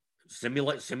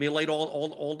 Simulate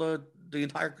all the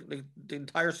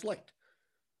entire slate.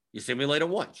 You simulate it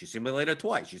once, you simulate it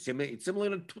twice, you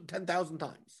simulate it 10,000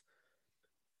 times,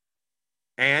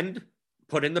 and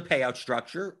put in the payout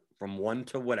structure from 1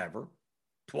 to whatever,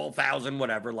 12,000,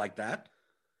 whatever, like that,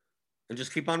 and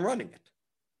just keep on running it.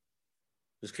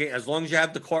 As long as you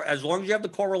have the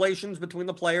correlations between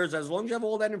the players, as long as you have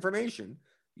all that information,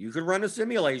 you could run a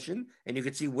simulation and you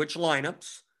could see which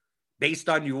lineups, based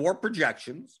on your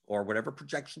projections or whatever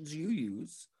projections you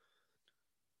use,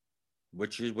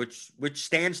 which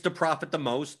stands to profit the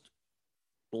most,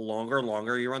 the longer and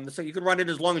longer you run the same. You can run it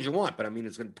as long as you want, but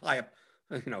it's going to tie up,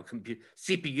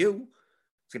 CPU.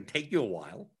 It's going to take you a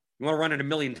while. You want to run it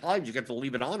 1,000,000 times, you have to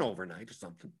leave it on overnight or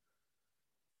something.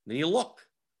 Then you look.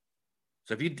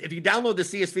 So if you download the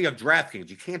CSV of DraftKings,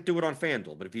 you can't do it on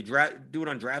FanDuel, but if you do it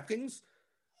on DraftKings,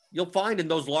 you'll find in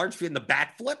those large in the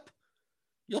bat flip,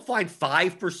 you'll find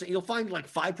 5%. You'll find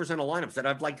like 5% of lineups that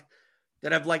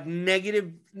have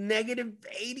negative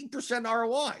 80%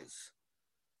 ROIs.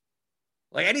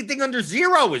 Like anything under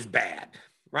 0 is bad,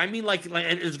 right? I mean, like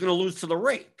is going to lose to the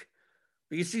rake.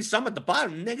 But you see some at the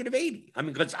bottom, negative 80. I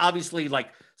mean, because obviously,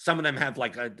 like some of them have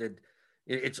like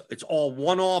it's all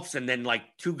one-offs and then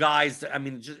like 2 guys. I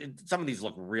mean, some of these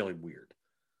look really weird.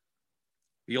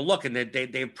 You look and they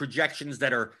have projections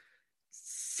that are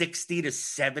 60 to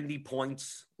 70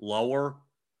 points lower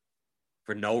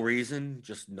for no reason,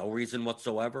 just no reason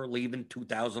whatsoever, leaving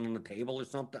 2,000 on the table or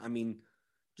something. I mean,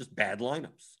 just bad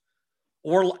lineups.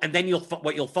 And then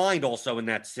what you'll find also in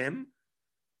that sim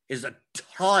is a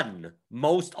ton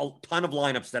of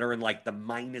lineups that are in like the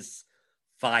minus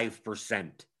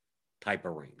 5% type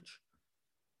of range.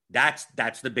 That's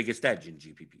the biggest edge in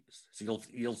GPPs. So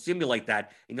you'll simulate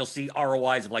that and you'll see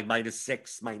ROIs of like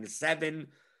 -6, -7,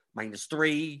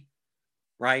 -3,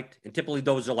 right? And typically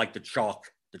those are like the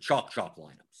chalk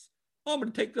lineups. Oh, I'm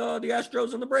going to take the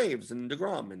Astros and the Braves and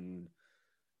DeGrom, and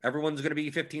everyone's going to be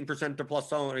 15% or plus.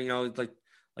 So, it's like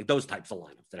those types of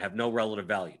lineups that have no relative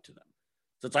value to them.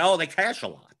 So it's like, oh, they cash a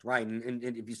lot, right? And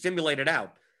if you simulate it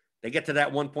out, they get to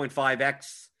that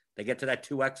 1.5x, they get to that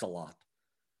 2x a lot.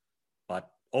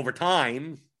 But over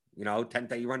time, you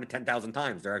run it 10,000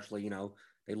 times. They're actually,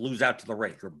 they lose out to the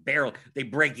rake, or they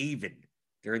break even.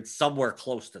 They're in somewhere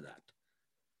close to that.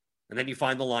 And then you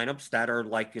find the lineups that are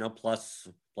like, plus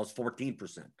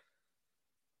 14%,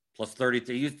 plus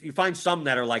 33. You find some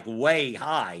that are like way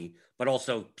high, but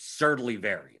also absurdly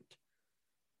variant.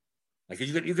 Like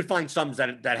you could find some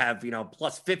that have,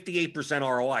 plus 58%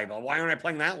 ROI, but why aren't I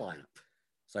playing that lineup?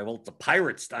 It's like, well, it's a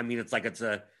Pirates. I mean, it's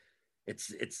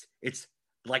It's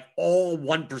like all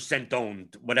 1%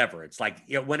 owned, whatever. It's like,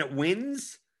 when it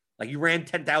wins, like you ran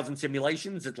 10,000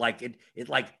 simulations, it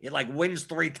wins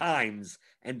 3 times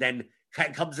and then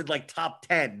comes in like top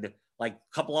 10, like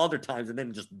a couple other times, and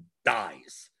then just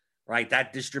dies, right?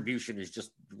 That distribution is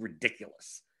just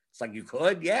ridiculous. It's like, you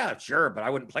could, yeah, sure, but I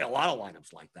wouldn't play a lot of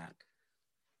lineups like that.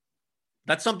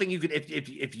 That's something you could,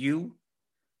 if you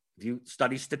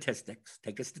study statistics,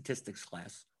 take a statistics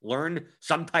class, learn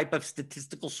some type of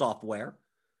statistical software,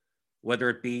 whether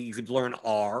it be, you could learn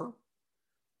R,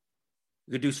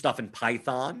 you could do stuff in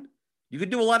Python, you could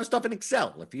do a lot of stuff in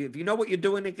Excel. If you know what you're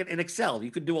doing in Excel,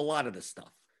 you could do a lot of this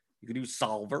stuff. You could use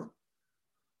Solver,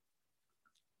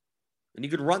 and you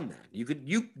could run that. You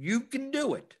can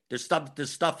do it. There's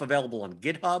stuff available on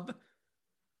GitHub.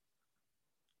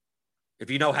 If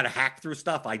you know how to hack through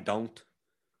stuff, I don't.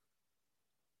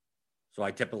 So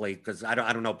I typically, because I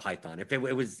don't know Python. If it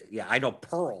was, I know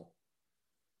Perl.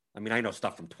 I mean, I know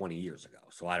stuff from 20 years ago,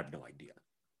 so I have no idea.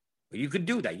 But you could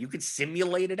do that. You could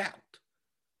simulate it out.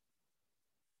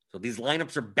 So these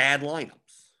lineups are bad lineups.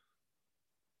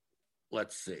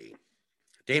 Let's see.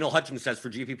 Daniel Hutchings says, for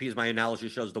GPPs, my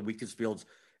analysis shows the weakest fields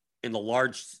in the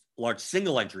large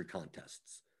single entry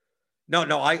contests.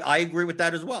 No, I agree with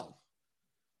that as well.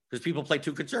 Because people play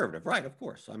too conservative, right? Of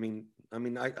course. I mean,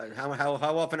 how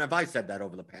often have I said that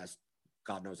over the past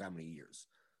God knows how many years?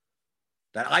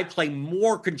 That I play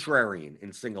more contrarian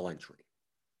in single entry.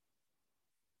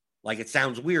 Like, it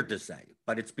sounds weird to say,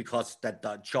 but it's because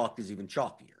that chalk is even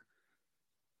chalkier.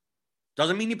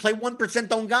 Doesn't mean you play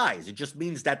 1% owned guys. It just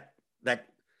means that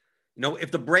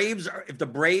if the Braves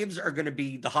are going to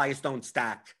be the highest owned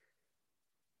stack,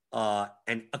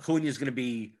 and Acuna is going to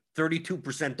be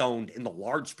 32% owned in the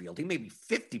large field, he may be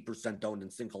 50% owned in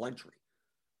single entry.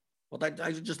 Well,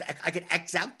 I can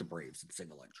X out the Braves in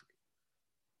single entry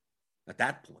at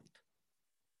that point.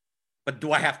 But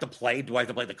do I have to play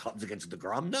the Cubs against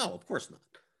DeGrom? No, of course not.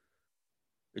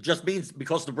 It just means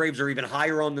because the Braves are even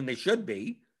higher owned than they should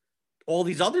be, all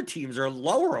these other teams are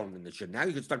lower owned than they should. Now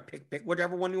you can start pick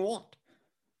whichever one you want.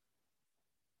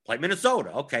 Play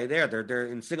Minnesota. Okay, they're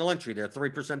in single entry. They're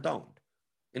 3% owned.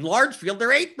 In large field, they're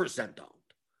 8% owned.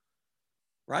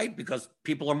 Right? Because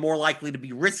people are more likely to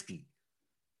be risky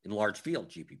in large field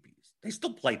GPPs. They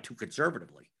still play too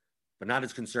conservatively, but not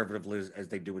as conservatively as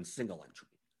they do in single entry.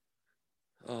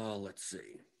 Let's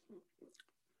see.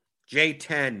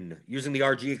 J10, using the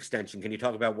RG extension, can you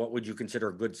talk about what would you consider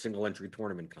a good single entry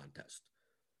tournament contest?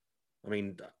 I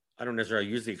mean, I don't necessarily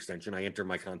use the extension. I enter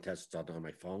my contests on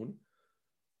my phone.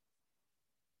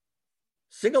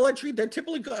 Single entry, they're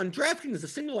typically good. On DraftKings, the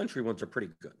single entry ones are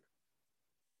pretty good.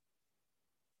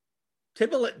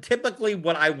 Typically,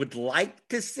 what I would like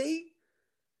to see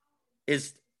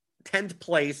is 10th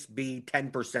place be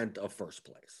 10% of first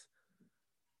place.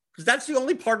 Because that's the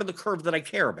only part of the curve that I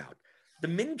care about. The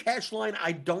min cash line,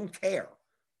 I don't care.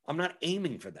 I'm not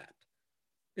aiming for that.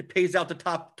 It pays out the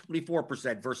top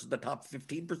 24% versus the top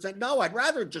 15%. No, I'd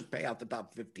rather just pay out the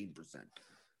top 15%.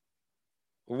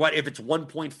 Or what if it's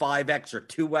 1.5x or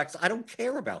 2x? I don't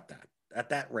care about that at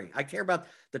that rate. I care about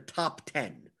the top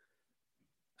 10.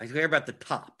 I care about the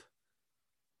top.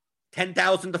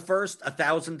 10,000 to first,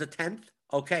 1,000 to 10th.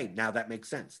 Okay, now that makes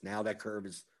sense. Now that curve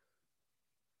is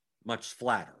much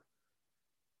flatter.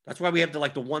 That's why we have the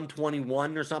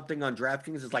 121 or something on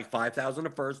DraftKings. It's like 5,000 to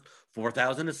first,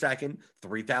 4,000 to second,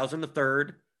 3,000 to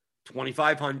third,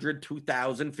 2,500,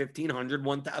 2,000, 1,500,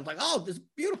 1,000. Like, oh, this is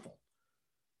beautiful.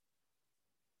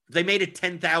 If they made it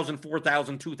 10,000,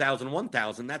 4,000, 2,000,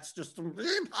 1,000, that's just a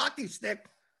hockey stick.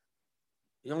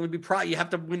 You have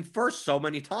to win first so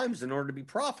many times in order to be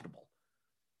profitable.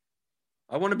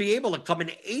 I want to be able to come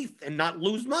in eighth and not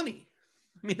lose money.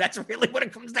 I mean, that's really what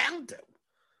it comes down to.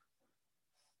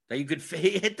 That you could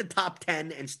hit the top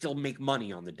 10 and still make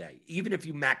money on the day, even if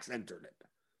you max entered it.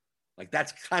 Like,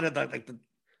 that's kind of I'm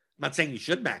not saying you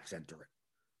should max enter it,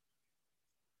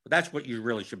 but that's what you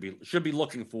really should be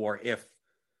looking for if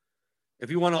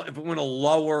you want to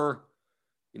lower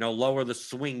the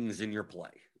swings in your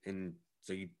play, and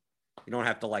so you don't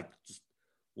have to just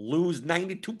lose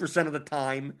 92% of the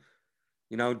time.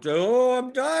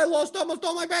 I lost almost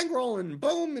all my bankroll, and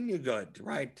boom, and you're good,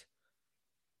 right?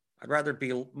 I'd rather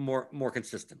be more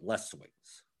consistent, less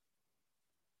swings.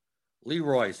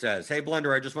 Leroy says, hey,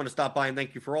 Blender, I just want to stop by and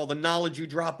thank you for all the knowledge you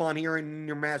drop on here in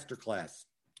your masterclass.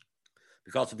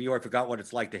 Because of you, I forgot what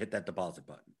it's like to hit that deposit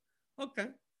button. Okay,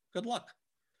 good luck.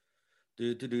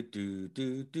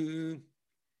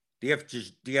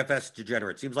 DFS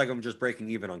degenerate. Seems like I'm just breaking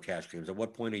even on cash games. At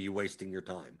what point are you wasting your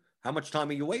time? How much time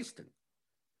are you wasting?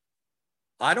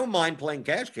 I don't mind playing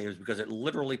cash games because it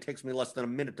literally takes me less than a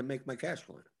minute to make my cash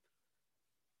lineup.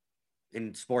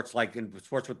 In sports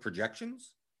with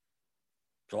projections.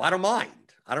 So I don't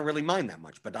mind. I don't really mind that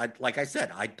much. But I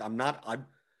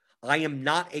am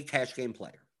not a cash game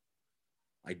player.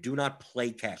 I do not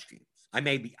play cash games. I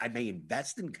may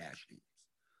invest in cash games.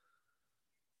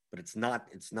 But it's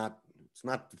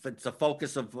a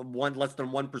focus of less than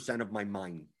 1% of my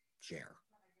mind share.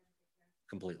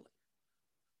 Completely.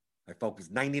 I focus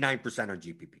 99% on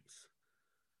GPPs.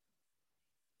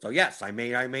 So yes, I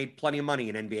made plenty of money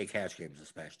in NBA cash games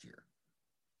this past year.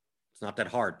 It's not that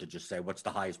hard to just say what's the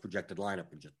highest projected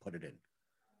lineup and just put it in.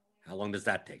 How long does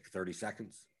that take? 30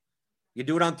 seconds? You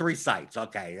do it on 3 sites.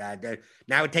 Okay,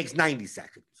 now it takes 90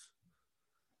 seconds.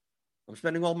 I'm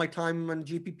spending all my time on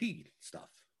GPP stuff,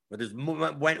 where there's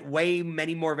way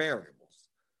many more variables.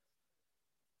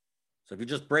 So if you're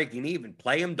just breaking even,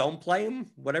 play them, don't play them,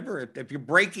 whatever. If you're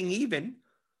breaking even,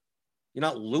 you're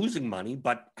not losing money,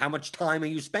 but how much time are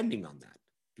you spending on that?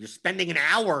 If you're spending an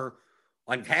hour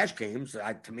on cash games,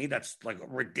 to me, that's like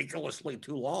ridiculously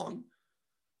too long.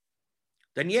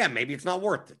 Then yeah, maybe it's not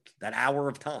worth it, that hour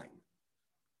of time.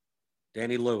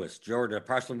 Danny Lewis, Jordan,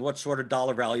 approximately what sort of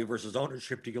dollar value versus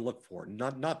ownership do you look for?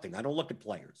 Nothing. I don't look at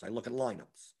players. I look at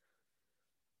lineups.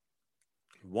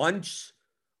 Once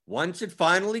it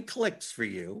finally clicks for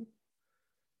you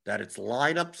that it's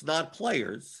lineups, not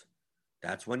players,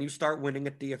 that's when you start winning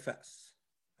at DFS.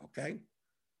 Okay?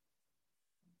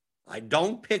 I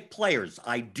don't pick players.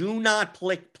 I do not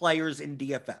pick players in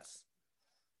DFS.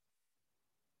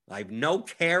 I have no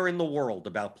care in the world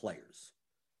about players.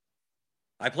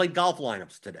 I played golf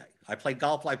lineups today. I have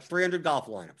 300 golf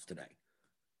lineups today.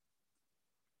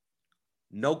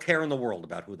 No care in the world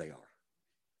about who they are.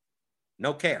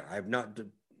 No care. I have not.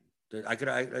 I could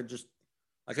have just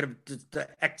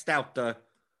X'd out the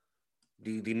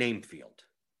name field.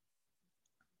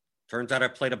 Turns out I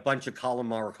played a bunch of Colin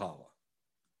Morikawa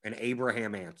and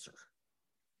Abraham Answer.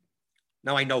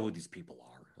 Now I know who these people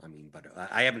are. I mean, but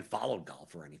I haven't followed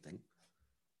golf or anything.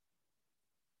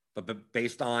 But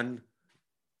based on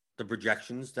the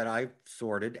projections that I've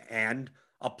sorted and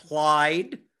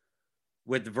applied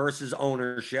with versus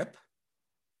ownership,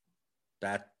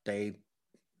 that they're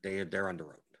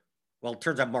under-owned. Well, it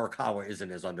turns out Morikawa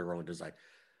isn't as under-owned as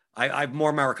I've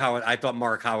more Morikawa. I thought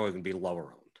Morikawa would be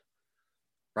lower-owned,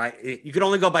 right? You can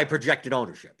only go by projected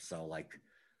ownership. So, like,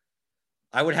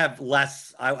 I would have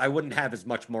less. I wouldn't have as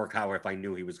much Morikawa if I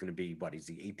knew he was going to be, what, is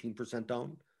he 18%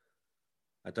 owned?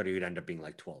 I thought he would end up being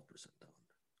like 12% owned.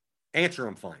 Answer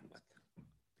I'm fine with.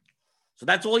 So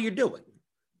that's all you're doing.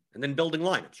 And then building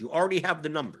lineups. You already have the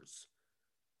numbers.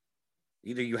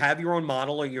 Either you have your own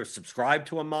model or you're subscribed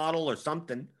to a model or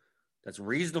something that's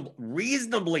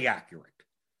reasonably accurate.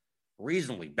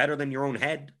 Reasonably better than your own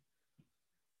head.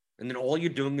 And then all you're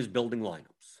doing is building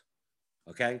lineups.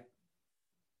 Okay?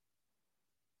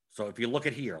 So if you look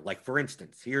at here, like for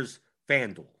instance, here's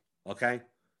FanDuel. Okay? If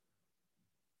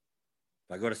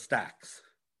I go to stacks,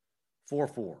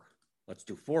 4-4. Let's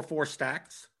do 4-4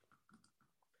 stacks.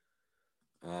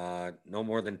 No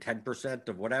more than 10%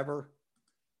 of whatever.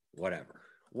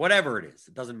 Whatever it is.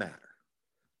 It doesn't matter.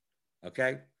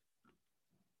 Okay?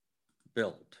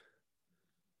 Build.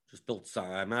 Just build some.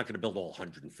 I'm not going to build all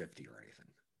 150 or anything.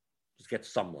 Just get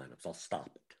some lineups. I'll stop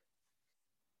it.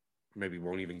 Maybe it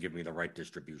won't even give me the right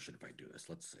distribution if I do this.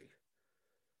 Let's see.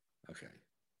 Okay.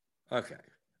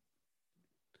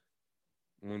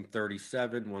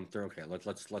 137, 130. Okay, let's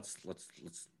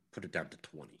put it down to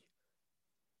 20.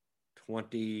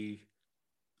 20.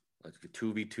 Let's get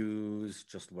 2v2s,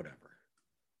 just whatever.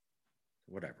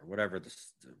 Whatever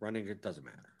this running, it doesn't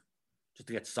matter. Just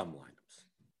to get some lineups.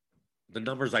 The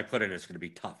numbers I put in is going to be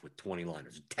tough with 20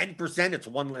 lineups. 10%, it's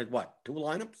one, what, 2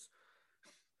 lineups?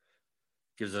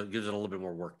 Gives it a little bit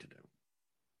more work to do.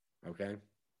 Okay?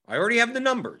 I already have the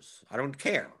numbers. I don't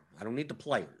care. I don't need the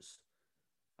players.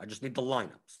 I just need the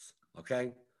lineups.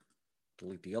 Okay?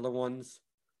 Delete the other ones.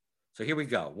 So here we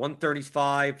go.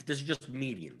 135. This is just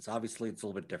medians. Obviously, it's a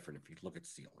little bit different if you look at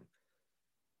ceiling.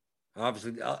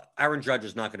 Obviously, Aaron Judge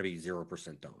is not going to be 0%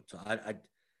 owned. So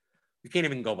you can't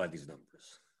even go by these numbers.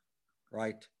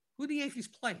 Right? Who are the Yankees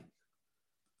playing?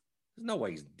 There's no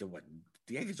way the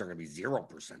Yankees are going to be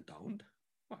 0% owned.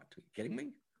 What? Are you kidding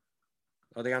me?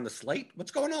 Are they on the slate?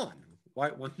 What's going on?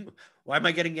 Why am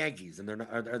I getting Yankees and they're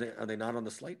not? Are they not on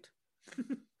the slate?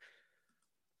 And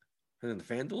then the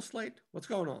FanDuel slate? What's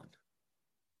going on?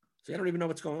 See, I don't even know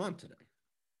what's going on today.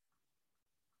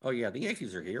 Oh yeah, the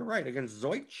Yankees are here, right? Against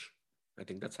Zoich. I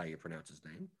think that's how you pronounce his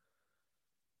name.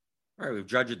 All right, we've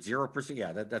judged at 0%.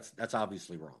 Yeah, that's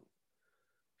obviously wrong.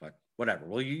 But Whatever.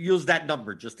 Well, you use that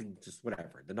number just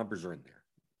whatever. The numbers are in there.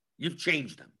 You've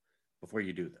changed them before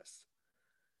you do this.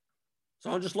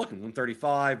 So I'm just looking.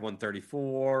 135,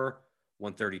 134,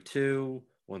 132,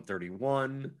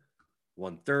 131,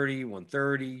 130,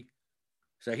 130.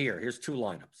 So here's two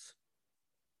lineups.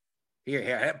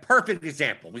 Here, perfect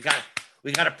example. We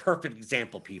got a perfect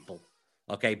example, people.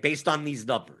 Okay, based on these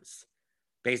numbers.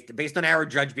 Based on our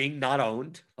judge being not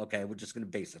owned. Okay, we're just going to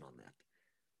base it on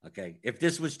that. Okay, if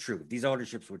this was true, if these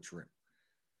ownerships were true.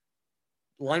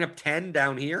 Lineup 10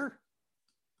 down here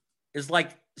is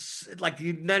like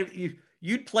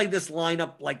you'd play this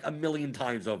lineup like a million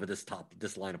times over this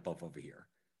lineup over here.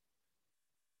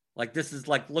 Like this is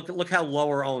like look how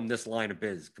lower owned this lineup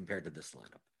is compared to this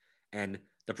lineup. And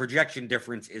the projection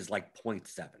difference is like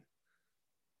 0.7.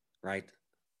 Right?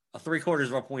 A 3/4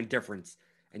 of a point difference,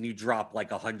 and you drop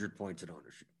like 100 points in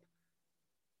ownership.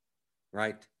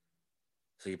 Right?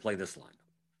 So you play this lineup.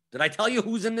 Did I tell you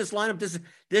who's in this lineup?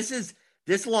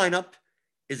 This lineup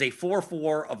is a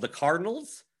 4-4 of the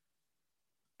Cardinals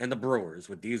and the Brewers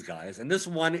with these guys. And this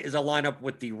one is a lineup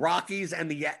with the Rockies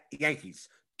and the Yankees.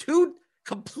 Two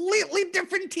completely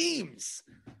different teams.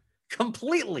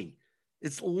 Completely.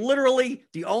 It's literally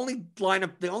the only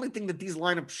thing that these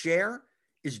lineups share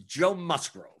is Joe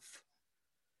Musgrove.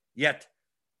 Yet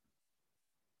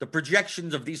the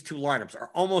projections of these two lineups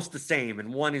are almost the same,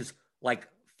 and one is like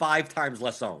 5 times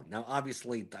less owned. Now,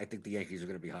 obviously, I think the Yankees are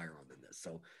going to be higher owned than this,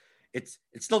 so it's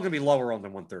still going to be lower owned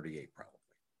than 138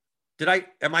 probably.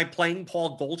 Am I playing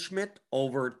Paul Goldschmidt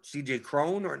over CJ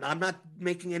Cron, or I'm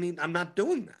not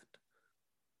doing that.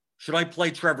 Should I play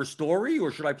Trevor Story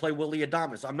or should I play Willy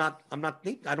Adames? I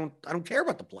don't care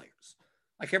about the players.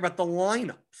 I care about the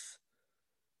lineups.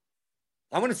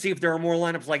 I want to see if there are more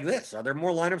lineups like this. Are there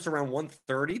more lineups around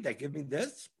 130 that give me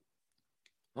this?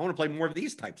 I want to play more of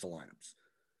these types of lineups.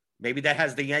 Maybe that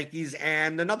has the Yankees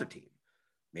and another team.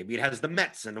 Maybe it has the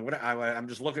Mets and what. I'm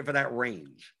just looking for that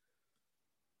range.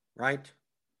 Right?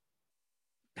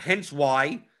 Hence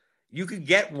why you could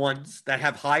get ones that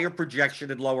have higher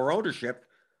projection and lower ownership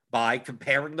by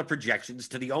comparing the projections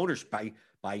to the owners, by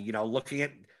looking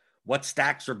at what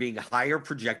stacks are being higher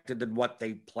projected than what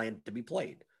they plan to be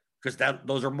played. Because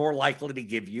those are more likely to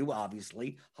give you,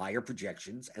 obviously, higher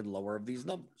projections and lower of these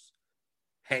numbers.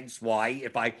 Hence why,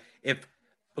 if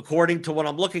according to what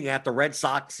I'm looking at, the Red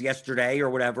Sox yesterday or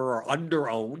whatever are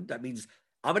under-owned, that means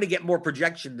I'm going to get more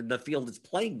projection than the field is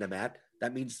playing them at.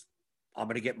 That means I'm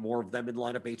going to get more of them in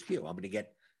lineup HQ. I'm going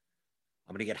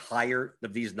to get higher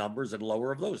of these numbers and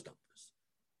lower of those numbers.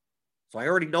 So I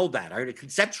already know that.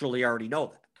 Conceptually already know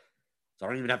that. So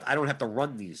I don't have to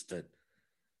run these to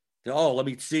let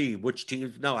me see which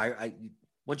teams. No, I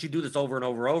once you do this over and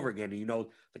over again, and you know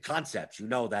the concepts, you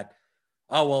know that,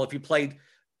 if you played,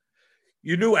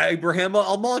 you knew Abraham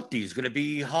Almonte is going to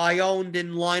be high owned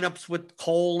in lineups with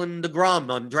Cole and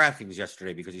DeGrom on DraftKings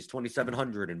yesterday because he's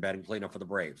 2,700 and batting cleanup for the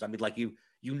Braves. I mean, like you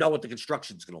know what the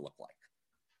construction's going to look like.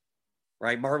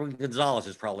 Right? Marwin Gonzalez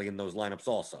is probably in those lineups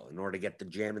also in order to get the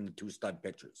jam in the 2 stud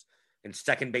pitchers. And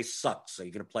second base sucks, so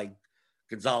you're going to play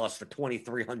Gonzalez for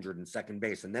 2,300 in second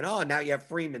base. And then, now you have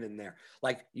Freeman in there.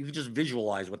 Like, you can just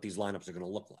visualize what these lineups are going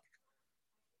to look like.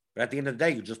 But at the end of the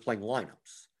day, you're just playing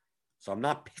lineups. So I'm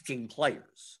not picking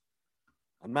players.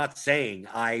 I'm not saying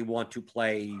I want to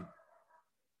play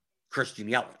Christian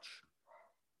Yelich.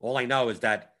 All I know is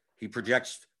that he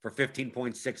projects for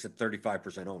 15.6 at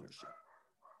 35% ownership.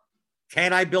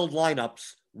 Can I build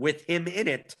lineups with him in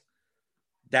it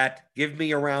that give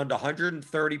me around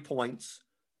 130 points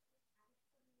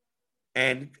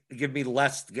and give me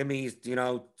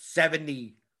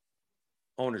 70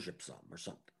 ownership sum or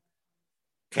something?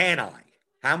 Can I?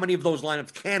 How many of those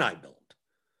lineups can I build?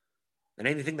 And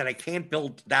anything that I can't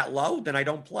build that low, then I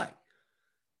don't play,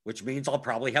 which means I'll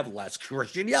probably have less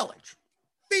Christian Yelich.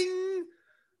 Bing!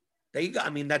 There you go. I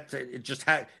mean,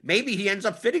 maybe he ends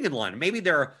up fitting in line. Maybe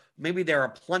there are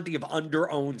plenty of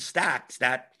under-owned stacks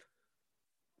that,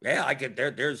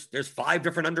 there's 5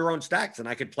 different under-owned stacks, and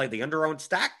I could play the under-owned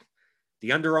stack,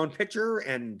 the under-owned pitcher,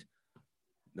 and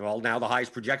now the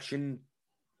highest projection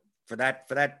for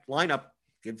that lineup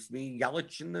gives me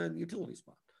Yelich in the utility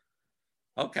spot.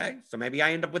 Okay, so maybe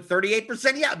I end up with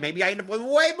 38%. Yeah, maybe I end up with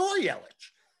way more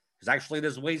Yelich. Because actually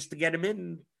there's ways to get him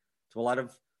in to a lot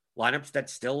of lineups that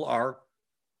still are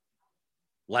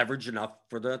leverage enough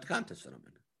for the contest that I'm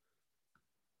in.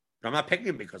 But I'm not picking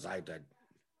him because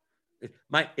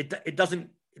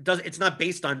it's not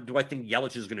based on, do I think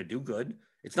Yelich is going to do good?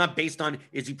 It's not based on,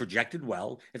 is he projected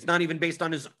well? It's not even based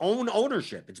on his own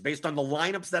ownership. It's based on the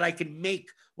lineups that I can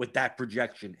make with that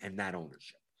projection and that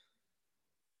ownership.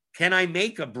 Can I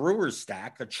make a Brewers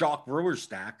stack, a chalk Brewers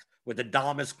stack with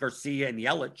Adames, Garcia, and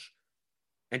Yelich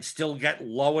and still get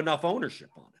low enough ownership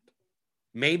on it.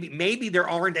 Maybe there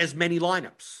aren't as many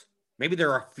lineups. Maybe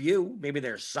there are a few. Maybe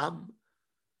there's some.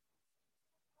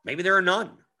 Maybe there are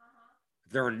none.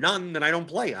 If there are none, then I don't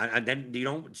play. Then you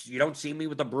don't see me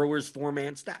with the Brewers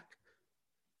 4-man stack.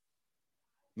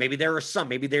 Maybe there are some.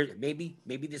 Maybe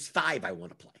there's 5 I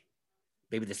want to play.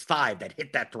 Maybe there's 5 that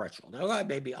hit that threshold.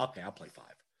 Maybe I'll play 5,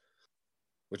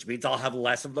 which means I'll have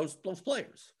less of those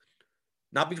players.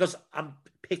 Not because I'm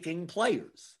picking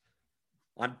players.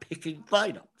 I'm picking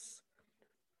lineups.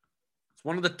 It's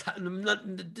one of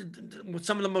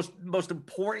some of the most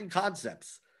important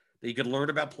concepts that you can learn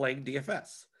about playing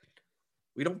DFS.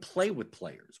 We don't play with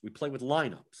players. We play with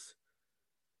lineups.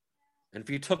 And if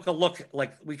you took a look,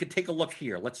 like we could take a look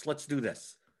here. Let's do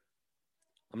this.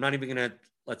 I'm not even gonna.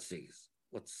 Let's see.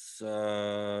 Let's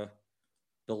build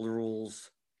the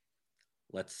rules.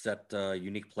 Let's set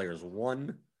unique players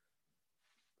 1.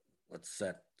 Let's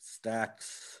set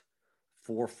stacks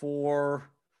 4-4.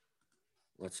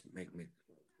 Let's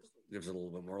gives it a little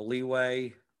bit more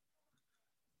leeway.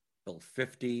 Build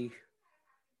 50.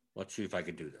 Let's see if I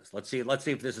can do this. Let's see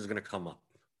if this is going to come up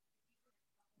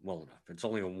well enough. It's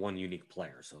only a 1 unique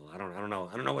player, so I don't know.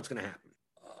 I don't know what's going to happen.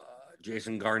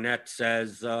 Jason Garnett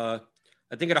says, I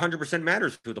think it 100%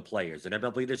 matters who the play is. In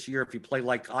MLB this year, if you play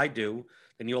like I do,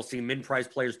 then you'll see min-price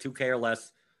players 2K or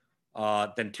less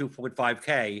than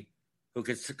 2.5K who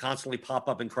can constantly pop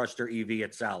up and crush their EV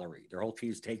at salary. Their whole key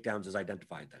is takedowns as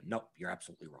identified them. Nope, you're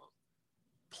absolutely wrong.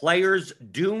 Players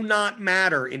do not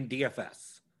matter in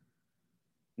DFS.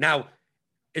 Now,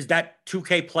 is that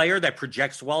 2K player that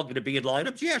projects well going to be in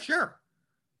lineups? Yeah, sure.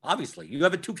 Obviously. You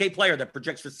have a 2K player that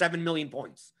projects for 7 million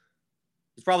points.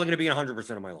 He's probably going to be in 100%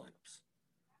 of my lineups.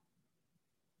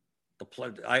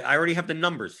 I already have the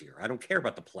numbers here. I don't care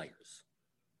about the players.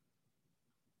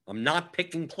 I'm not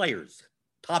picking players.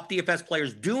 Top DFS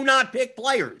players do not pick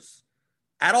players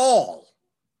at all.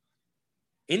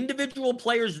 Individual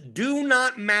players do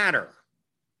not matter.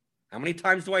 How many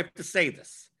times do I have to say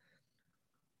this?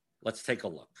 Let's take a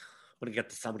look. I'm going to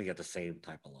get somebody at the same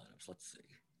type of lineups. Let's see.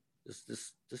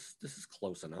 This is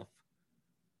close enough.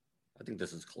 I think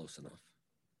this is close enough.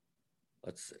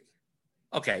 Let's see.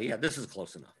 Okay, yeah, this is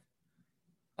close enough.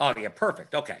 Oh, yeah,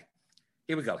 perfect. Okay.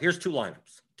 Here we go. Here's 2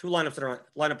 lineups. 2 lineups that are on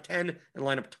lineup 10 and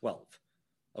lineup 12.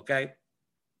 Okay?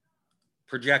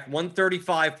 Project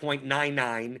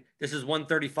 135.99. This is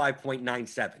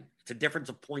 135.97. It's a difference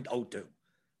of 0.02,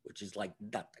 which is like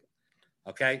nothing.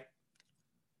 Okay?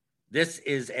 This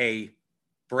is a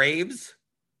Braves,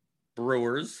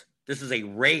 Brewers. This is a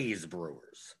Rays,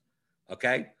 Brewers.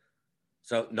 Okay?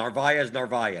 So Narvaez,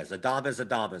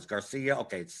 Adames, Garcia.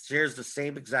 Okay, it shares the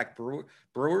same exact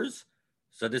Brewers.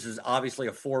 So this is obviously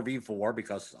a 4v4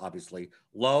 because obviously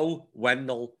Lowe,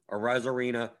 Wendell,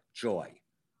 Arozarena, Joy,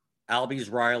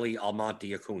 Albies, Riley,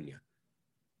 Almonte, Acuna.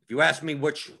 If you ask me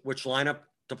which lineup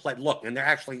to play, look, and they're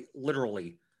actually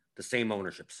literally the same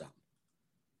ownership sum.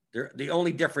 The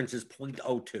only difference is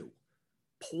 0.02.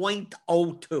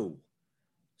 0.02.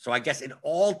 So I guess in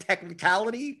all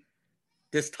technicality,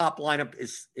 this top lineup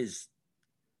is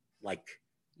like,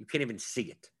 you can't even see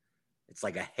it. It's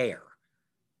like a hair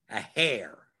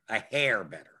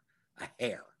better.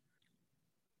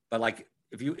 But like,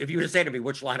 if you were to say to me,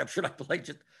 which lineup should I play?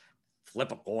 Just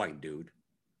flip a coin, dude.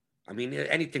 I mean,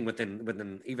 anything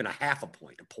within even a half a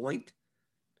point.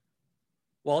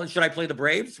 Well, should I play the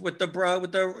Braves with the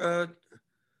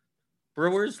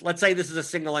Brewers? Let's say this is a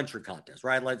single entry contest,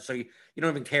 right? So you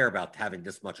don't even care about having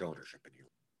this much ownership in you.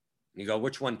 You go,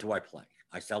 which one do I play?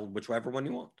 I sell whichever one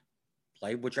you want.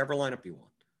 Play whichever lineup you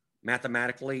want.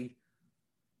 Mathematically,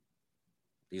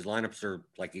 these lineups are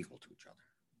like equal to each other.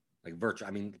 Like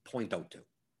 0.02.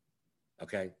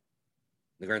 Okay? In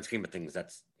the grand scheme of things,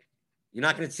 you're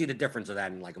not going to see the difference of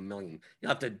that in like a million. You'll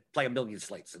have to play a million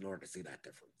slates in order to see that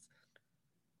difference.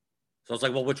 So it's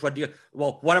like, well, which one do you,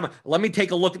 let me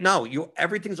take a look. No,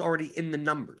 everything's already in the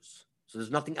numbers. So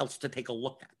there's nothing else to take a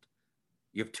look at.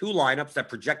 You have 2 lineups that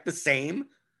project the same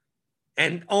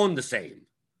and own the same.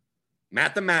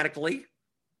 Mathematically,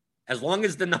 as long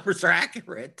as the numbers are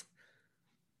accurate,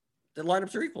 the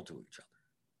lineups are equal to each other.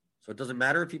 So it doesn't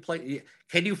matter if you play.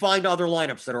 Can you find other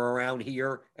lineups that are around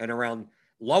here and around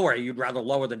lower? You'd rather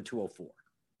lower than 204.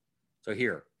 So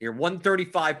here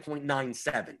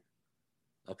 135.97.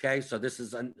 Okay, so this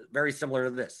is very similar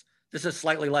to this. This is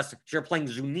slightly less. You're playing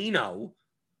Zunino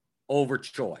over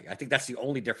Choi. I think that's the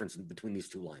only difference between these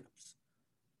 2 lineups.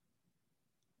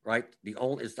 Right?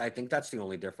 I think that's the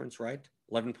only difference, right?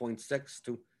 11.6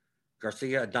 to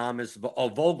Garcia, Adames,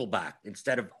 Vogelbach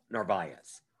instead of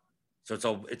Narvaez. So it's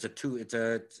a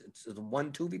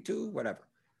 1-2v2, whatever.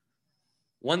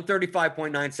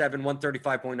 135.97,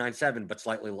 135.97, but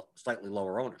slightly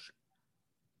lower ownership.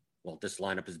 Well, this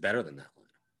lineup is better than that lineup.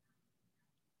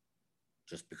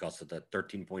 Just because of the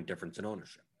 13-point difference in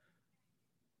ownership.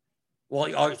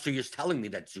 Well, so you're telling me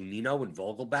that Zunino and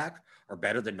Vogelback are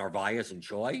better than Narvaez and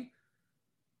Choi?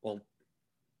 Well,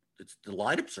 the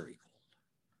lineups are equal.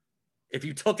 If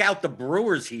you took out the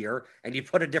Brewers here and you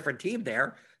put a different team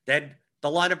there, then the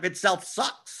lineup itself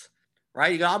sucks,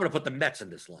 right? You go, I'm going to put the Mets in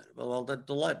this lineup. Well,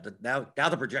 now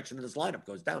the projection of this lineup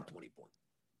goes down 20 points.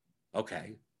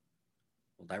 Okay.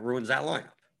 Well, that ruins that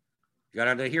lineup. You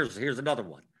got to here's another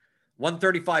one.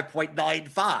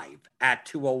 135.95 at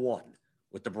 201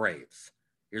 with the Braves.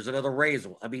 Here's another Rays.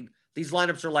 I mean, these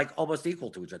lineups are like almost equal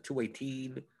to each other.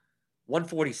 218,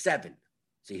 147.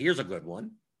 See, here's a good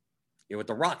one. Here with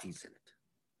the Rockies in it.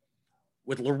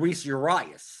 With Luis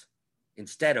Urias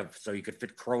instead of, so you could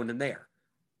fit Cronin there.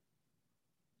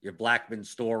 Your Blackman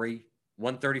Story,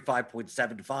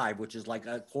 135.75, which is like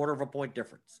a quarter of a point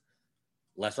difference.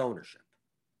 Less ownership.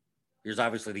 Here's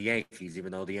obviously the Yankees,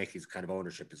 even though the Yankees kind of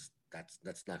ownership is,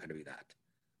 that's not going to be that.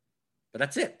 But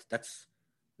that's it.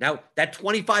 Now, that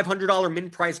 $2,500 min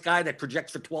price guy that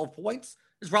projects for 12 points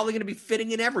is probably going to be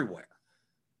fitting in everywhere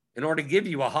in order to give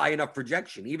you a high enough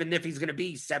projection, even if he's going to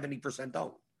be 70%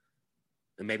 owned.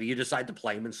 And maybe you decide to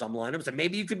play him in some lineups, and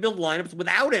maybe you could build lineups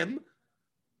without him.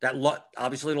 That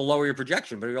obviously it'll lower your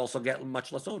projection, but you also get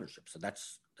much less ownership. So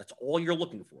that's all you're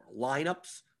looking for.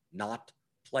 Lineups, not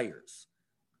players.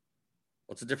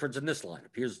 What's the difference in this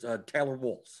lineup? Here's Taylor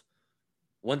Walls,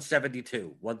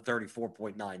 172,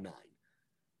 134.99.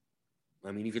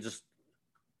 I mean, you could just,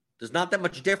 there's not that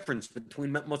much difference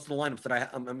between most of the lineups that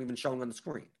I'm even showing on the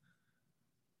screen.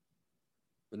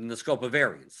 Within the scope of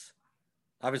variance.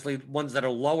 Obviously, ones that are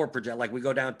lower project, like we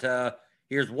go down to,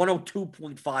 here's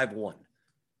 102.51.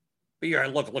 But you're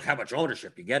look how much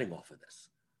ownership you're getting off of this.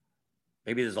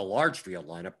 Maybe there's a large field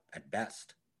lineup at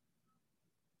best.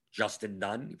 Justin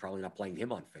Dunn, you're probably not playing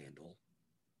him on FanDuel.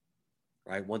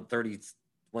 Right? 130,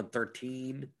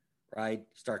 113, right?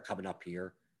 Start coming up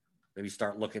here. Maybe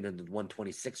start looking in the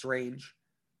 126 range.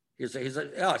 Here's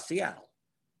Seattle.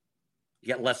 You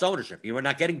get less ownership. You're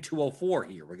not getting 204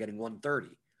 here. We're getting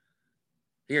 130.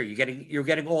 Here, you're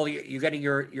getting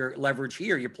your leverage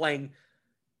here. You're playing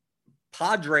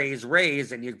Padres,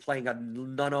 Rays, and you're playing a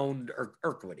non-owned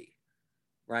Urquidy,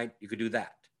 right? You could do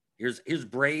that. Here's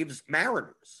Braves,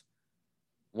 Mariners,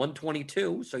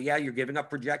 122. So yeah, you're giving up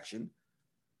projection,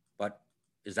 but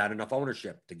is that enough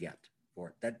ownership to get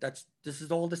for it? This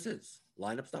is all this is.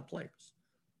 Lineups, not players.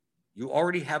 You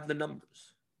already have the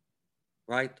numbers,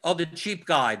 right? Oh, the cheap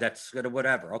guy that's gonna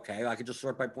whatever. Okay, I could just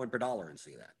sort by point per dollar and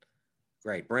see that.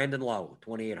 Great. Brandon Lowe,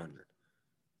 2,800.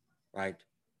 Right?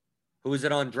 Who is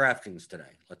it on DraftKings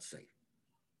today? Let's see.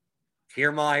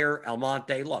 Kiermaier,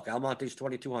 Almonte. Look, Almonte's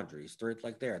 2,200. He's three,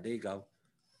 like there. There you go.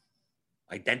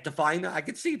 Identifying that, I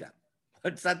could see them.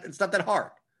 It's not that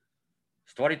hard.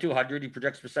 It's 2,200. He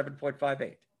projects for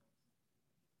 7.58.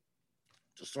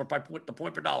 Just sort by the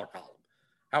point per dollar column.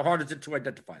 How hard is it to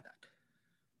identify that?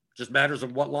 Just matters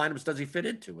of what lineups does he fit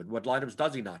into and what lineups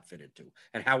does he not fit into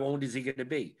and how owned is he going to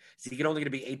be. Is he only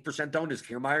going to be 8% owned? Is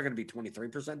Kiermaier going to be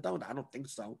 23% owned? I don't think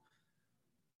so.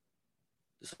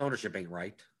 This ownership ain't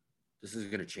right. This is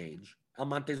going to change.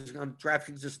 Almonte's on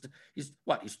DraftKings. He's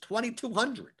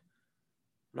 2,200. I'm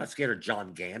not scared of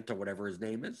John Gant or whatever his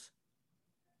name is.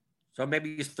 So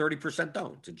maybe he's 30%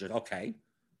 owned. So just, okay.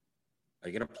 Are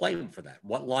you going to play him for that?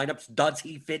 What lineups does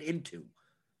he fit into?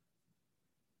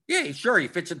 Yeah, sure, he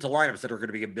fits into lineups that are going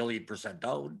to be 1,000,000%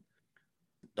 owned.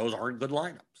 Those aren't good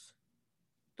lineups.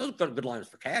 Those are good lineups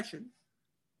for cashing,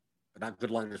 but not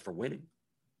good lineups for winning.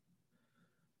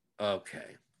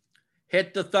 Okay.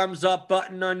 Hit the thumbs up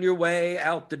button on your way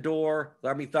out the door.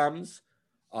 Let me thumbs.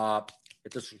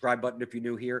 Hit the subscribe button if you're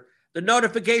new here. The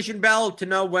notification bell to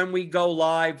know when we go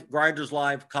live. Grinders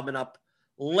Live coming up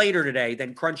later today.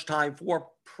 Then crunch time for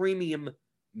premium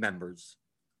members.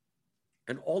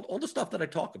 And all the stuff that I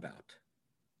talk about.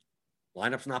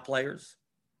 Lineups, not players.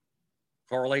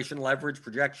 Correlation, leverage,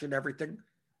 projection, everything.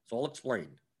 It's all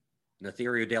explained in the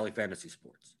Theory of Daily Fantasy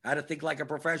Sports. How to think like a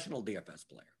professional DFS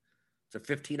player. It's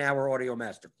a 15-hour audio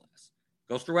masterclass.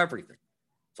 Goes through everything.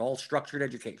 It's all structured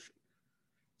education.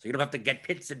 So you don't have to get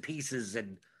bits and pieces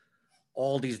and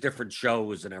all these different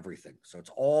shows and everything. So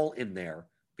it's all in there.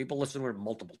 People listen to it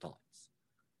multiple times.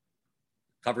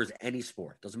 Covers any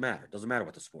sport. Doesn't matter. Doesn't matter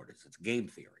what the sport is. It's game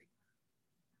theory.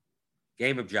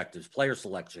 Game objectives, player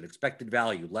selection, expected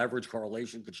value, leverage,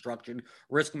 correlation, construction,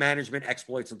 risk management,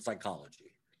 exploits, and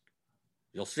psychology.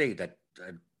 You'll see that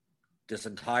this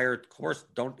entire course,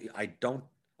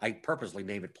 I purposely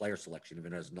name it player selection, even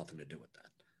though it has nothing to do with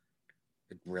that.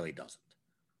 It really doesn't.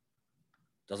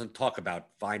 It doesn't talk about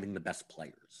finding the best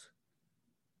players.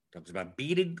 It talks about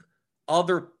beating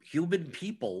other human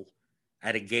people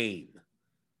at a game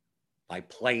by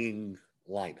playing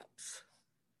lineups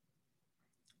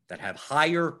that have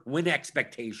higher win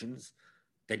expectations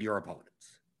than your opponents.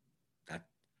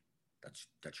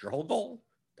 That's your whole goal.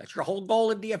 That's your whole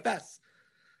goal in DFS.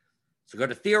 So go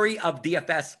to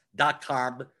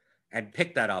theoryofdfs.com and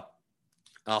pick that up.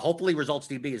 Hopefully Results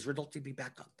DB. Is Results DB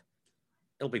back up?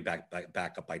 It'll be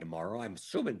back up by tomorrow. I'm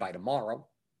assuming by tomorrow.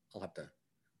 I'll have to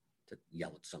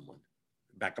yell at someone.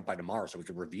 Back up by tomorrow so we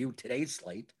can review today's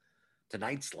slate,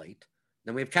 tonight's slate.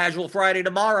 Then we have Casual Friday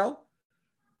tomorrow.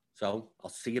 So I'll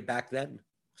see you back then.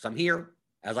 So I'm here,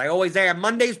 as I always am,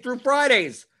 Mondays through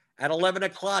Fridays at 11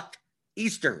 o'clock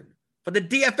Eastern for the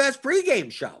DFS pregame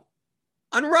show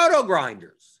on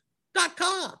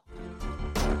RotoGrinders.com.